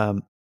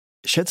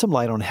 shed some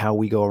light on how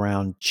we go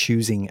around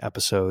choosing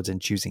episodes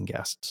and choosing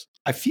guests.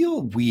 I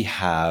feel we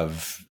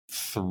have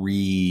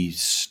 3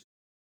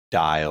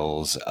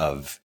 styles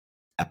of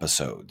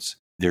episodes.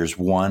 There's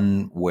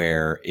one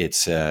where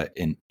it's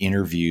an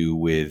interview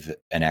with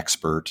an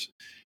expert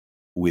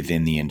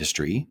within the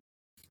industry.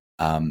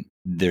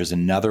 There's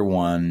another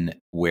one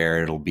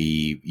where it'll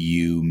be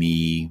you,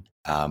 me,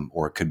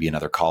 or it could be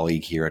another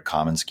colleague here at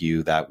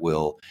commonsku that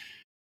will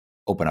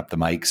open up the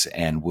mics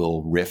and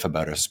we'll riff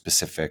about a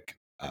specific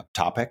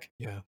topic.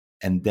 Yeah.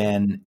 And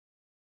then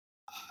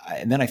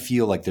I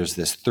feel like there's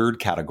this third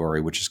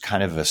category, which is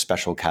kind of a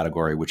special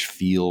category, which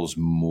feels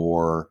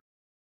more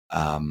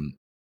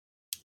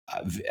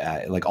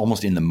like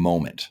almost in the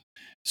moment.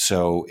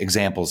 So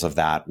examples of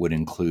that would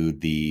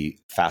include the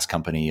Fast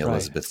Company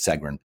Elizabeth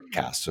Segrin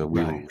podcast. So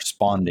we were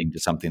responding to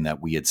something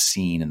that we had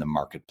seen in the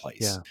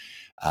marketplace.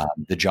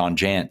 The John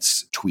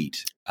Jantz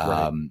tweet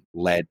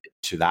led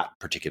to that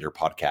particular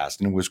podcast.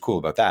 And what was cool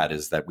about that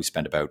is that we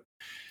spent about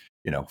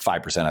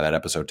 5% of that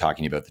episode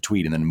talking about the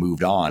tweet and then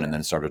moved on and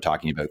then started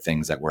talking about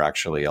things that were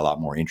actually a lot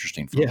more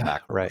interesting from a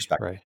macro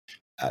perspective.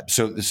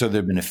 So there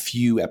have been a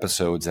few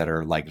episodes that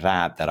are like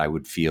that I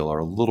would feel are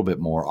a little bit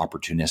more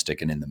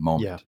opportunistic and in the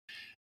moment.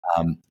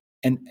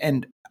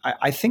 And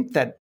I think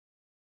that,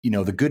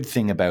 the good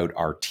thing about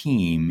our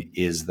team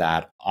is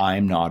that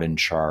I'm not in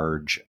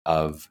charge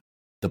of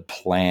the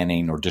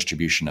planning or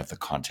distribution of the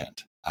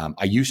content.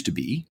 I used to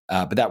be,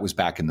 but that was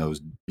back in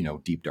those,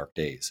 deep, dark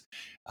days.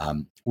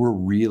 We're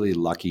really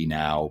lucky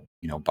now,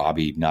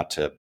 Bobby, not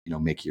to,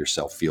 make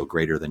yourself feel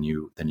greater than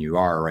you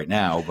are right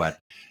now, but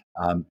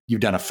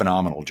you've done a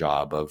phenomenal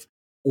job of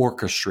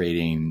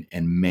orchestrating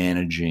and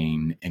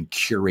managing and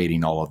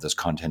curating all of this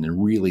content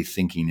and really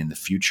thinking in the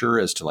future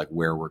as to like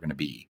where we're going to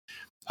be.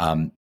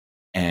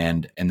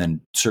 And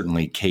then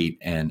certainly Kate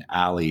and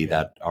Allie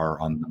that are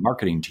on the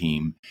marketing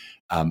team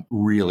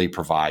really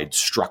provide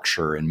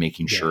structure and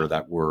making sure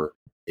that we're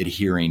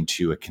adhering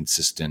to a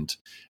consistent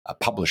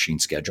publishing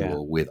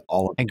schedule with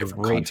all of the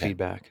different great content.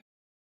 feedback.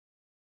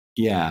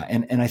 Yeah.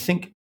 And I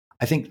think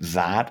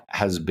that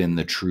has been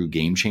the true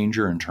game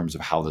changer in terms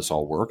of how this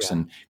all works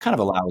and kind of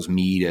allows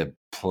me to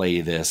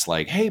play this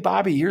like, hey,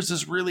 Bobby, here's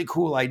this really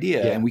cool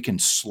idea. And we can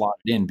slot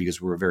it in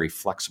because we're a very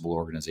flexible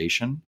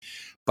organization.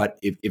 But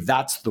if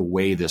that's the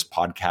way this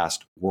podcast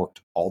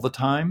worked all the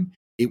time,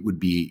 it would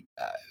be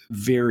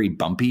very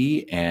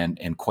bumpy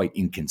and quite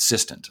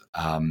inconsistent.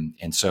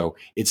 And so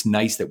it's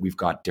nice that we've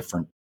got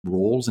different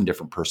roles and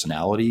different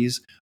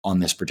personalities on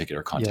this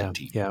particular content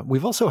team. Yeah.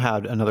 We've also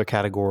had another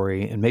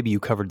category, and maybe you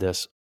covered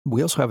this.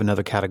 We also have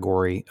another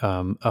category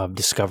of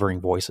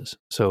discovering voices.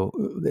 So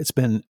it's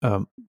been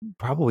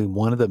probably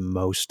one of the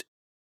most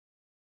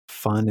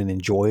fun and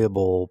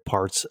enjoyable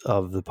parts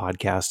of the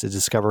podcast is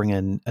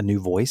discovering a new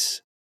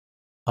voice.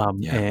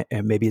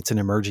 And maybe it's an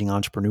emerging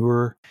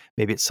entrepreneur.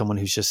 Maybe it's someone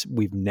who's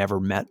we've never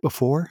met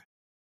before.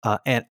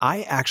 And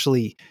I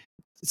actually,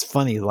 it's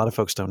funny, a lot of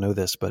folks don't know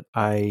this, but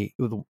I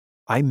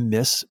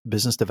miss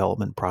business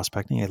development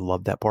prospecting. I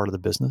love that part of the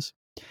business.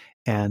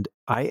 And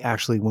I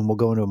actually, when we'll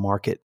go into a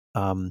market,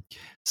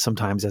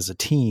 sometimes as a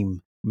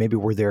team, maybe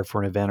we're there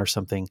for an event or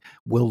something,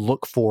 we'll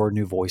look for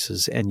new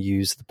voices and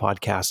use the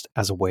podcast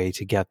as a way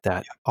to get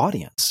that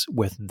audience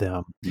with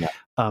them.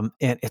 And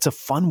it's a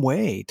fun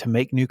way to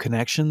make new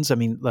connections. I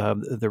mean,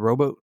 the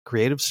Robo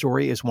Creative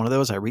story is one of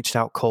those. I reached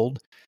out cold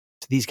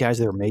to these guys.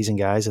 They're amazing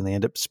guys, and they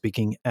end up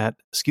speaking at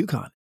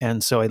SKUCon.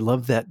 And so I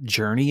love that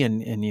journey,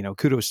 and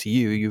kudos to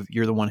you.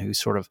 You're the one who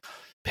sort of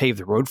paved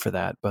the road for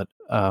that. But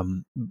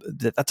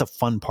that's a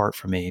fun part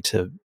for me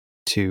to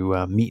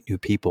meet new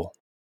people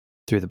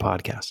through the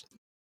podcast.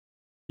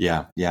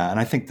 Yeah. And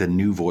I think the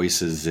new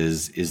voices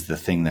is the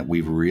thing that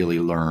we've really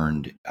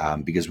learned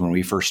because when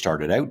we first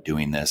started out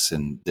doing this,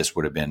 and this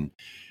would have been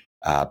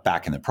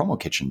back in the Promo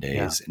Kitchen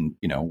days, and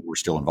we're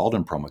still involved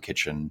in Promo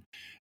Kitchen,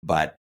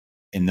 but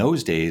in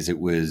those days it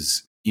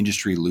was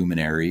industry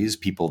luminaries,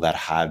 people that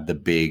had the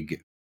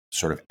big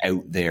sort of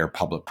out there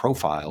public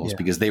profiles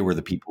because they were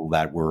the people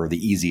that were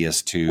the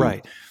easiest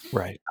to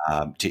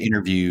to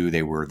interview.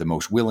 They were the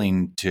most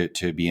willing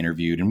to be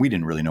interviewed, and we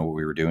didn't really know what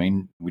we were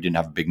doing. We didn't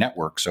have a big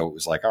network, so it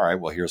was like, all right,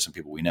 well, here are some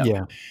people we know.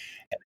 And,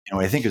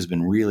 I think has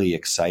been really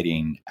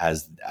exciting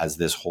as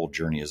this whole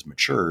journey has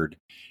matured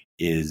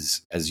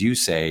is, as you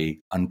say,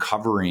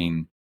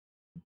 uncovering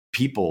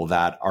people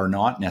that are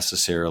not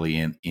necessarily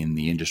in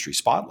the industry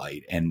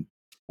spotlight and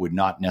would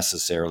not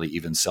necessarily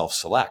even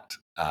self-select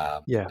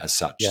as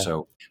such.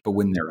 So, but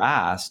when they're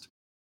asked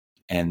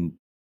and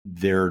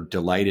they're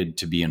delighted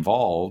to be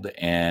involved,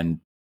 and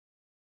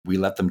we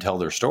let them tell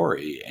their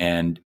story,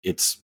 and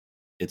it's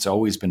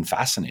always been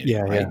fascinating,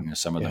 right?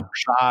 Some of them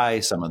are shy,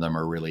 some of them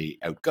are really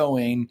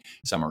outgoing,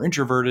 some are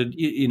introverted.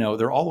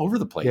 They're all over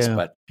the place.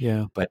 But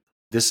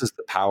this is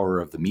the power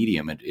of the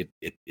medium.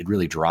 It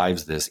really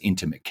drives this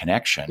intimate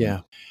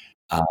connection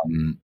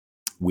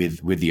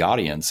with the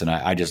audience, and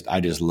I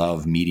just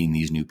love meeting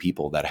these new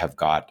people that have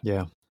got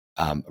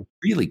a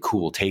really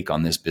cool take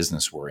on this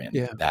business we're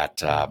in.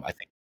 That I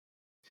think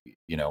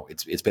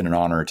it's been an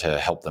honor to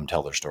help them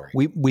tell their story.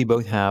 We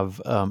both have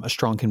a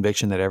strong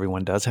conviction that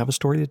everyone does have a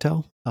story to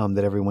tell,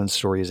 that everyone's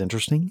story is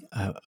interesting,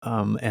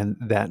 and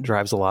that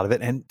drives a lot of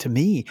it. And to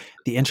me,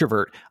 the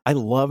introvert, I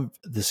love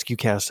the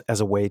SKUcast as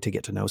a way to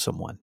get to know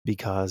someone,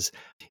 because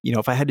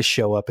if I had to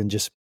show up and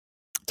just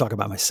talk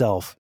about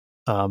myself,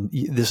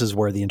 this is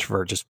where the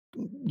introvert just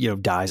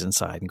dies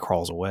inside and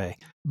crawls away.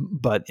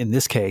 But in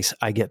this case,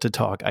 I get to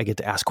talk, I get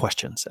to ask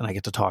questions, and I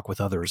get to talk with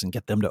others and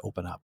get them to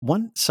open up.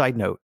 One side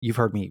note, you've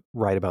heard me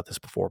write about this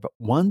before, but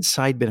one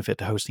side benefit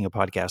to hosting a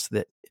podcast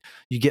that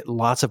you get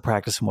lots of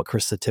practice in what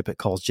Krista Tippett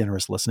calls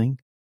generous listening.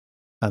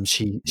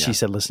 She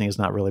said listening is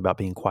not really about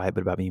being quiet,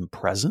 but about being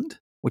present.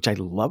 which I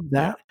love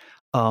that.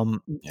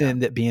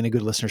 And that being a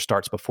good listener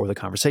starts before the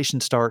conversation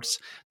starts.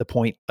 The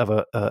point of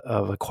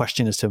a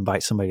question is to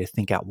invite somebody to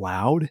think out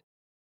loud.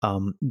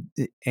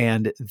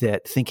 And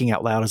that thinking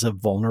out loud is a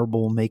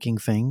vulnerable making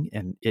thing,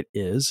 and it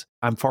is.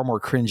 I'm far more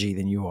cringy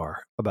than you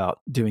are about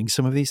doing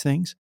some of these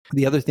things.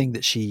 The other thing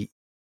that she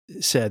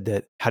said,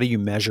 that how do you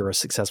measure a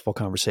successful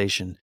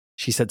conversation?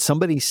 She said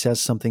somebody says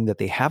something that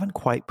they haven't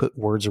quite put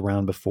words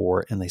around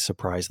before and they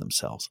surprise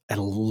themselves. I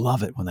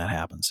love it when that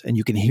happens. And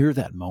you can hear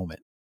that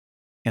moment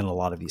in a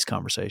lot of these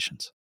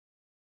conversations.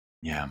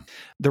 Yeah.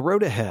 The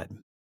road ahead.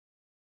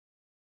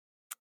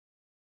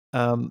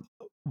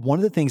 One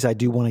of the things I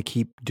do want to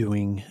keep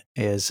doing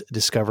is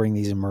discovering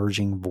these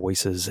emerging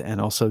voices,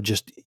 and also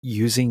just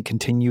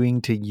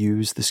continuing to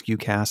use the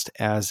SKUcast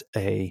as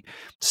a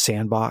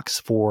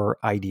sandbox for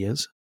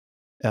ideas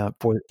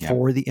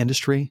for the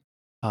industry,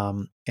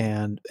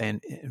 and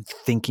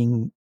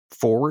thinking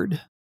forward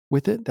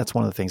with it. That's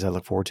one of the things I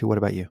look forward to. What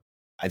about you?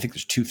 I think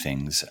there's two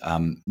things.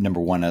 Number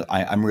one,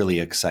 I'm really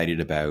excited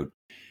about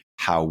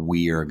how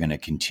we are going to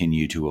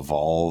continue to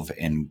evolve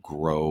and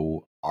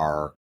grow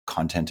our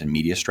content and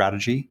media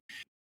strategy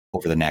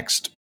over the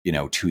next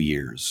 2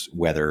 years,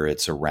 whether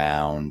it's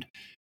around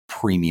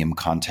premium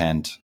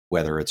content,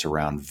 whether it's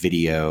around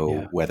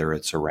video, whether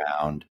it's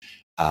around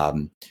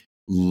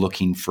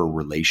looking for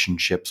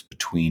relationships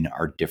between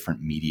our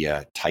different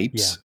media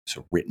types.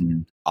 So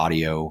written,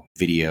 audio,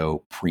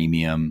 video,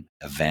 premium,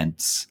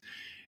 events,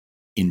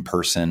 in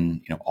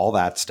person, all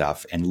that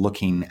stuff, and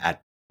looking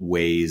at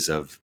ways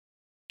of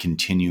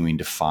continuing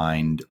to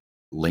find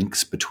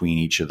links between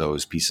each of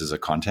those pieces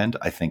of content,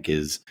 I think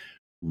is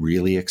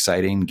really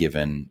exciting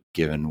given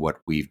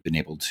what we've been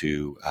able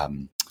to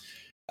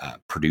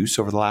produce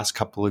over the last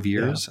couple of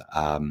years.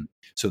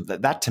 So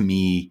that to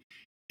me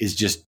is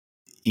just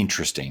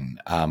interesting.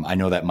 I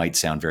know that might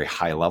sound very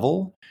high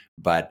level,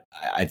 but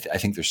I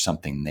think there's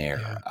something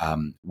there.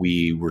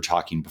 We were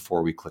talking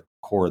before we clicked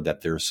record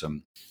that there's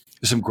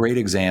some great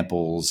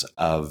examples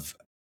of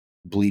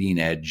bleeding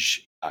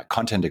edge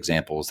content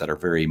examples that are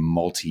very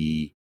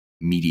multimedia.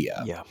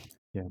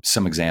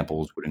 Some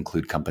examples would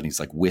include companies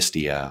like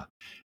Wistia,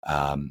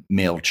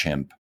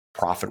 MailChimp,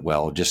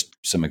 Profitwell, just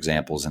some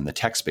examples in the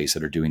tech space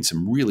that are doing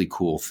some really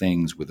cool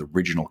things with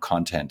original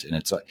content. And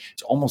it's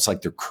almost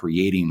like they're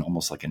creating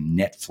almost like a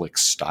Netflix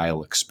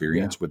style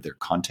experience with their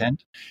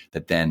content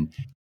that then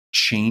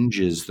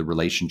changes the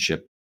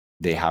relationship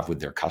they have with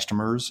their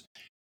customers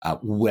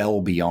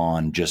well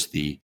beyond just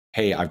the,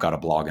 hey, I've got a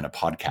blog and a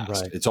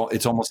podcast.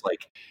 It's almost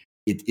like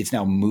it's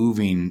now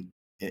moving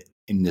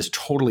in this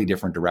totally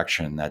different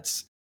direction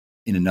that's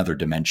in another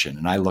dimension.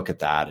 And I look at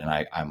that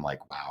and I'm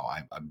like, wow,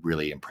 I'm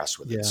really impressed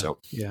with it. So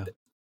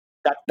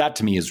that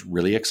to me is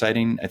really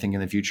exciting, I think,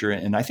 in the future.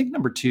 And I think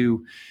number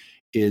two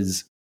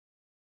is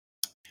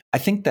I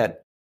think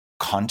that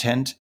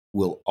content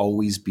will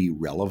always be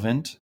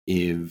relevant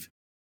if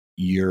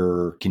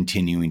you're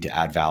continuing to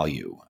add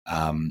value.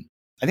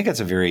 I think that's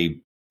a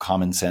very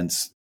common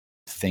sense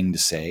thing to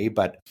say.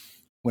 But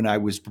when I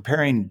was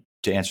preparing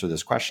to answer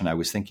this question, I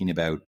was thinking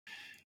about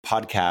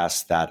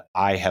podcasts that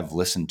I have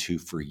listened to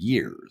for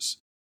years.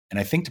 And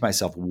I think to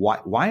myself,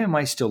 why am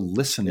I still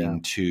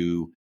listening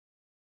to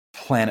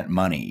Planet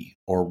Money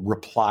or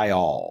Reply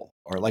All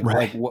or like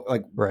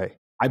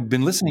I've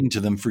been listening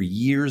to them for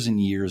years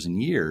and years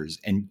and years.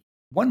 And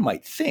one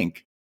might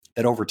think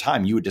that over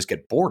time you would just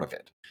get bored of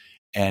it.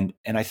 And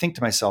I think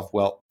to myself,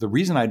 well, the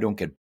reason I don't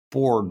get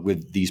bored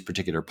with these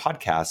particular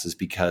podcasts is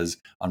because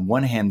on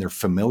one hand, they're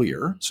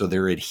familiar. So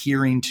they're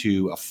adhering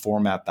to a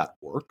format that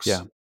works,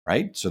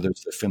 right? So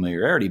there's the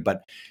familiarity,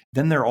 but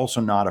then they're also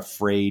not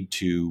afraid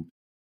to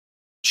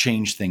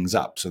change things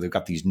up. So they've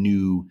got these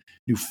new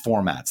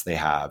formats they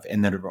have,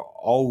 and that are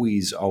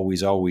always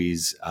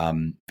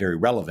very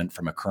relevant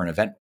from a current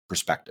event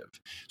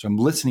perspective. So I'm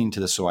listening to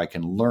this so I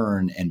can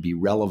learn and be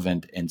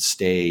relevant and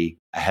stay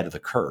ahead of the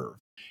curve.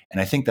 And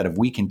I think that if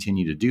we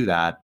continue to do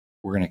that,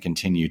 we're going to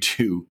continue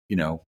to,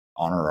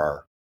 honor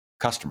our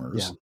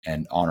customers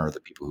and honor the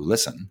people who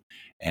listen.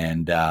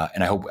 And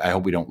I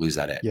hope we don't lose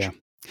that edge. Yeah.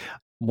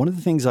 One of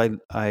the things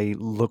I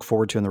look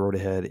forward to in the road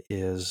ahead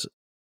is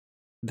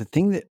the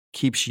thing that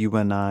keeps you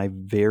and I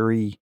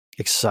very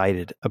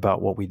excited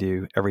about what we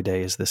do every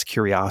day is this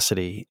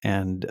curiosity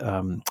and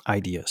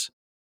ideas.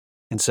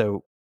 And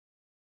so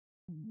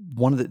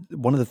one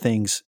of the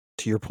things,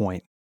 to your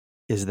point,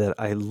 is that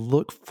I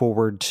look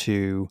forward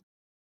to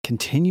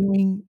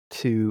continuing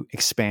to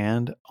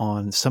expand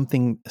on some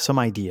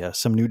idea,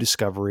 some new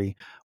discovery,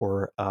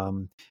 or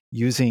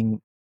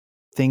using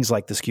things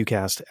like the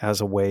SKUcast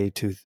as a way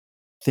to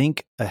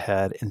think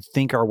ahead and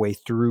think our way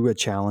through a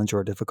challenge or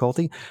a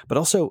difficulty, but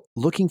also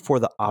looking for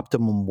the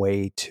optimum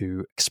way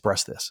to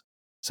express this.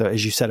 So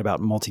as you said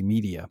about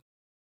multimedia,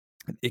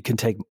 it can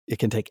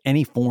take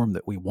any form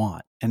that we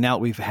want. And now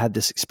that we've had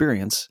this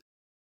experience,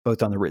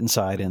 both on the written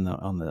side and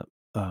on the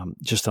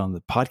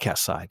podcast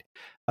side,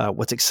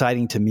 what's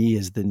exciting to me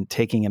is then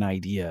taking an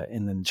idea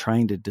and then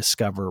trying to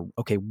discover,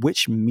 okay,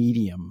 which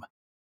medium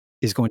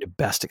is going to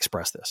best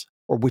express this,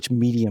 or which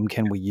medium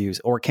can we use,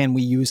 or how do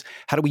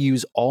we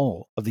use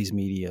all of these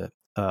media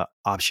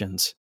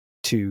options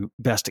to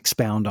best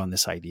expound on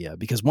this idea?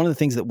 Because one of the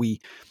things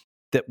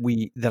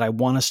that I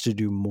want us to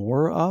do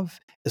more of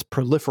is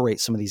proliferate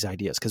some of these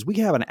ideas. Because we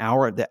have the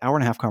hour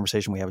and a half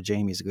conversation we have with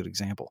Jamie is a good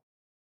example.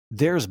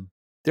 There's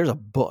a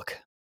book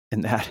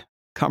in that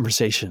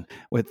conversation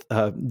with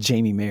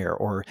Jamie Mayer,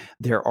 or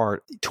there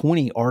are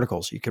 20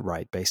 articles you could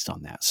write based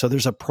on that. So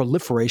there's a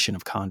proliferation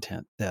of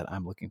content that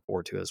I'm looking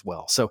forward to as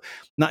well. So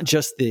not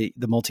just the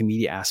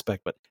multimedia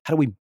aspect, but how do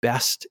we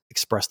best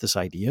express this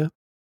idea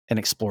and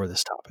explore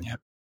this topic? Yeah.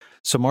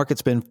 So Mark,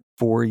 it's been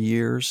 4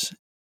 years.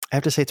 I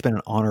have to say it's been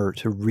an honor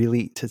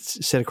to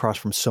sit across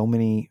from so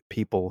many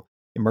people,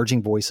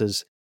 emerging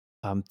voices,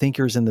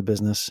 thinkers in the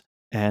business,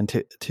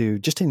 and to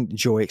just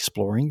enjoy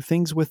exploring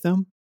things with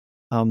them.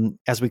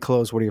 As we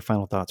close, what are your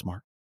final thoughts,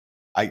 Mark?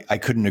 I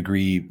couldn't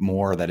agree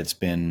more that it's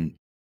been,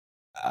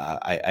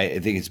 I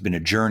think it's been a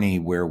journey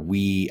where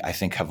I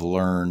think, have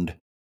learned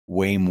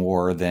way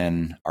more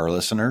than our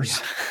listeners.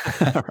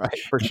 Yeah. Right,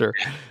 for sure.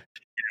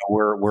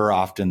 We're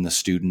often the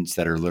students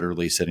that are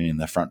literally sitting in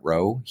the front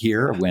row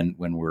here when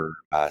we're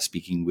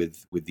speaking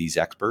with these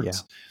experts. Yeah.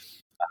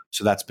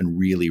 So that's been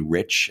really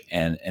rich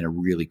and a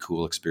really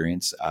cool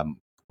experience.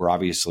 We're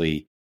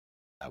obviously,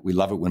 we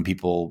love it when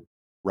people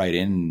write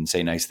in and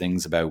say nice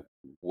things about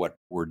what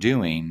we're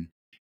doing.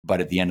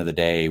 But at the end of the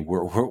day,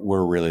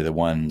 we're really the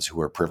ones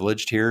who are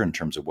privileged here in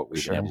terms of what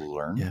we've been able to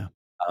learn. Yeah.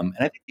 And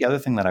I think the other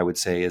thing that I would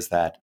say is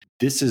that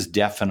this is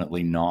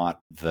definitely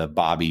not the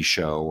Bobby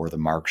show or the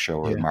Mark show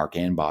or the Mark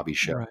and Bobby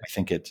show. Right. I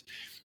think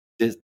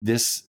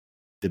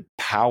the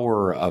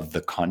power of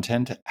the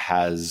content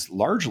has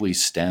largely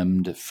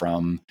stemmed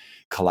from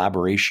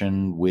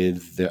collaboration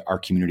with our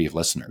community of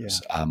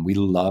listeners. Yeah. We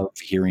love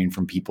hearing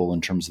from people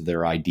in terms of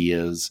their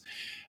ideas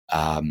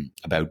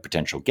about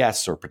potential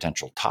guests or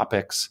potential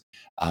topics.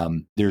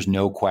 There's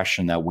no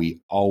question that we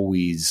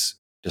always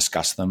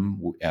discuss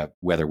them,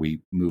 whether we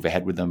move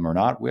ahead with them or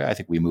not. I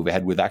think we move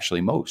ahead with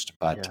actually most,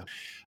 but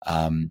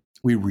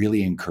we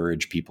really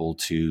encourage people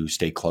to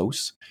stay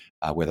close,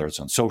 whether it's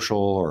on social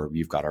or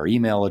you've got our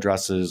email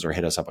addresses or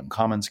hit us up on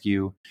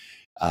commonsku.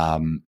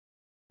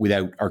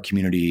 Without our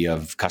community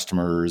of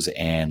customers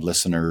and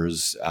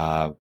listeners,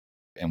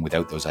 and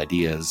without those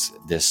ideas,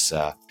 this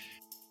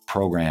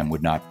program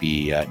would not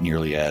be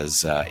nearly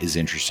as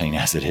interesting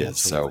as it is.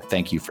 Absolutely. So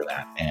thank you for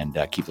that, and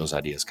keep those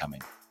ideas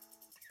coming.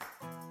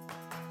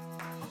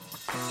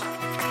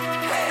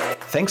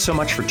 Thanks so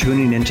much for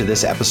tuning into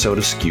this episode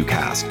of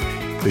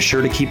SKUcast. Be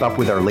sure to keep up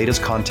with our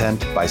latest content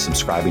by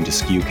subscribing to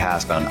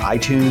SKUcast on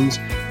iTunes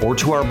or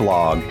to our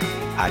blog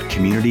at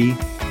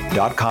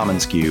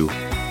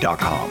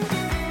community.commonsku.com.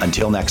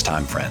 Until next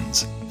time,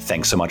 friends,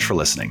 thanks so much for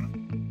listening.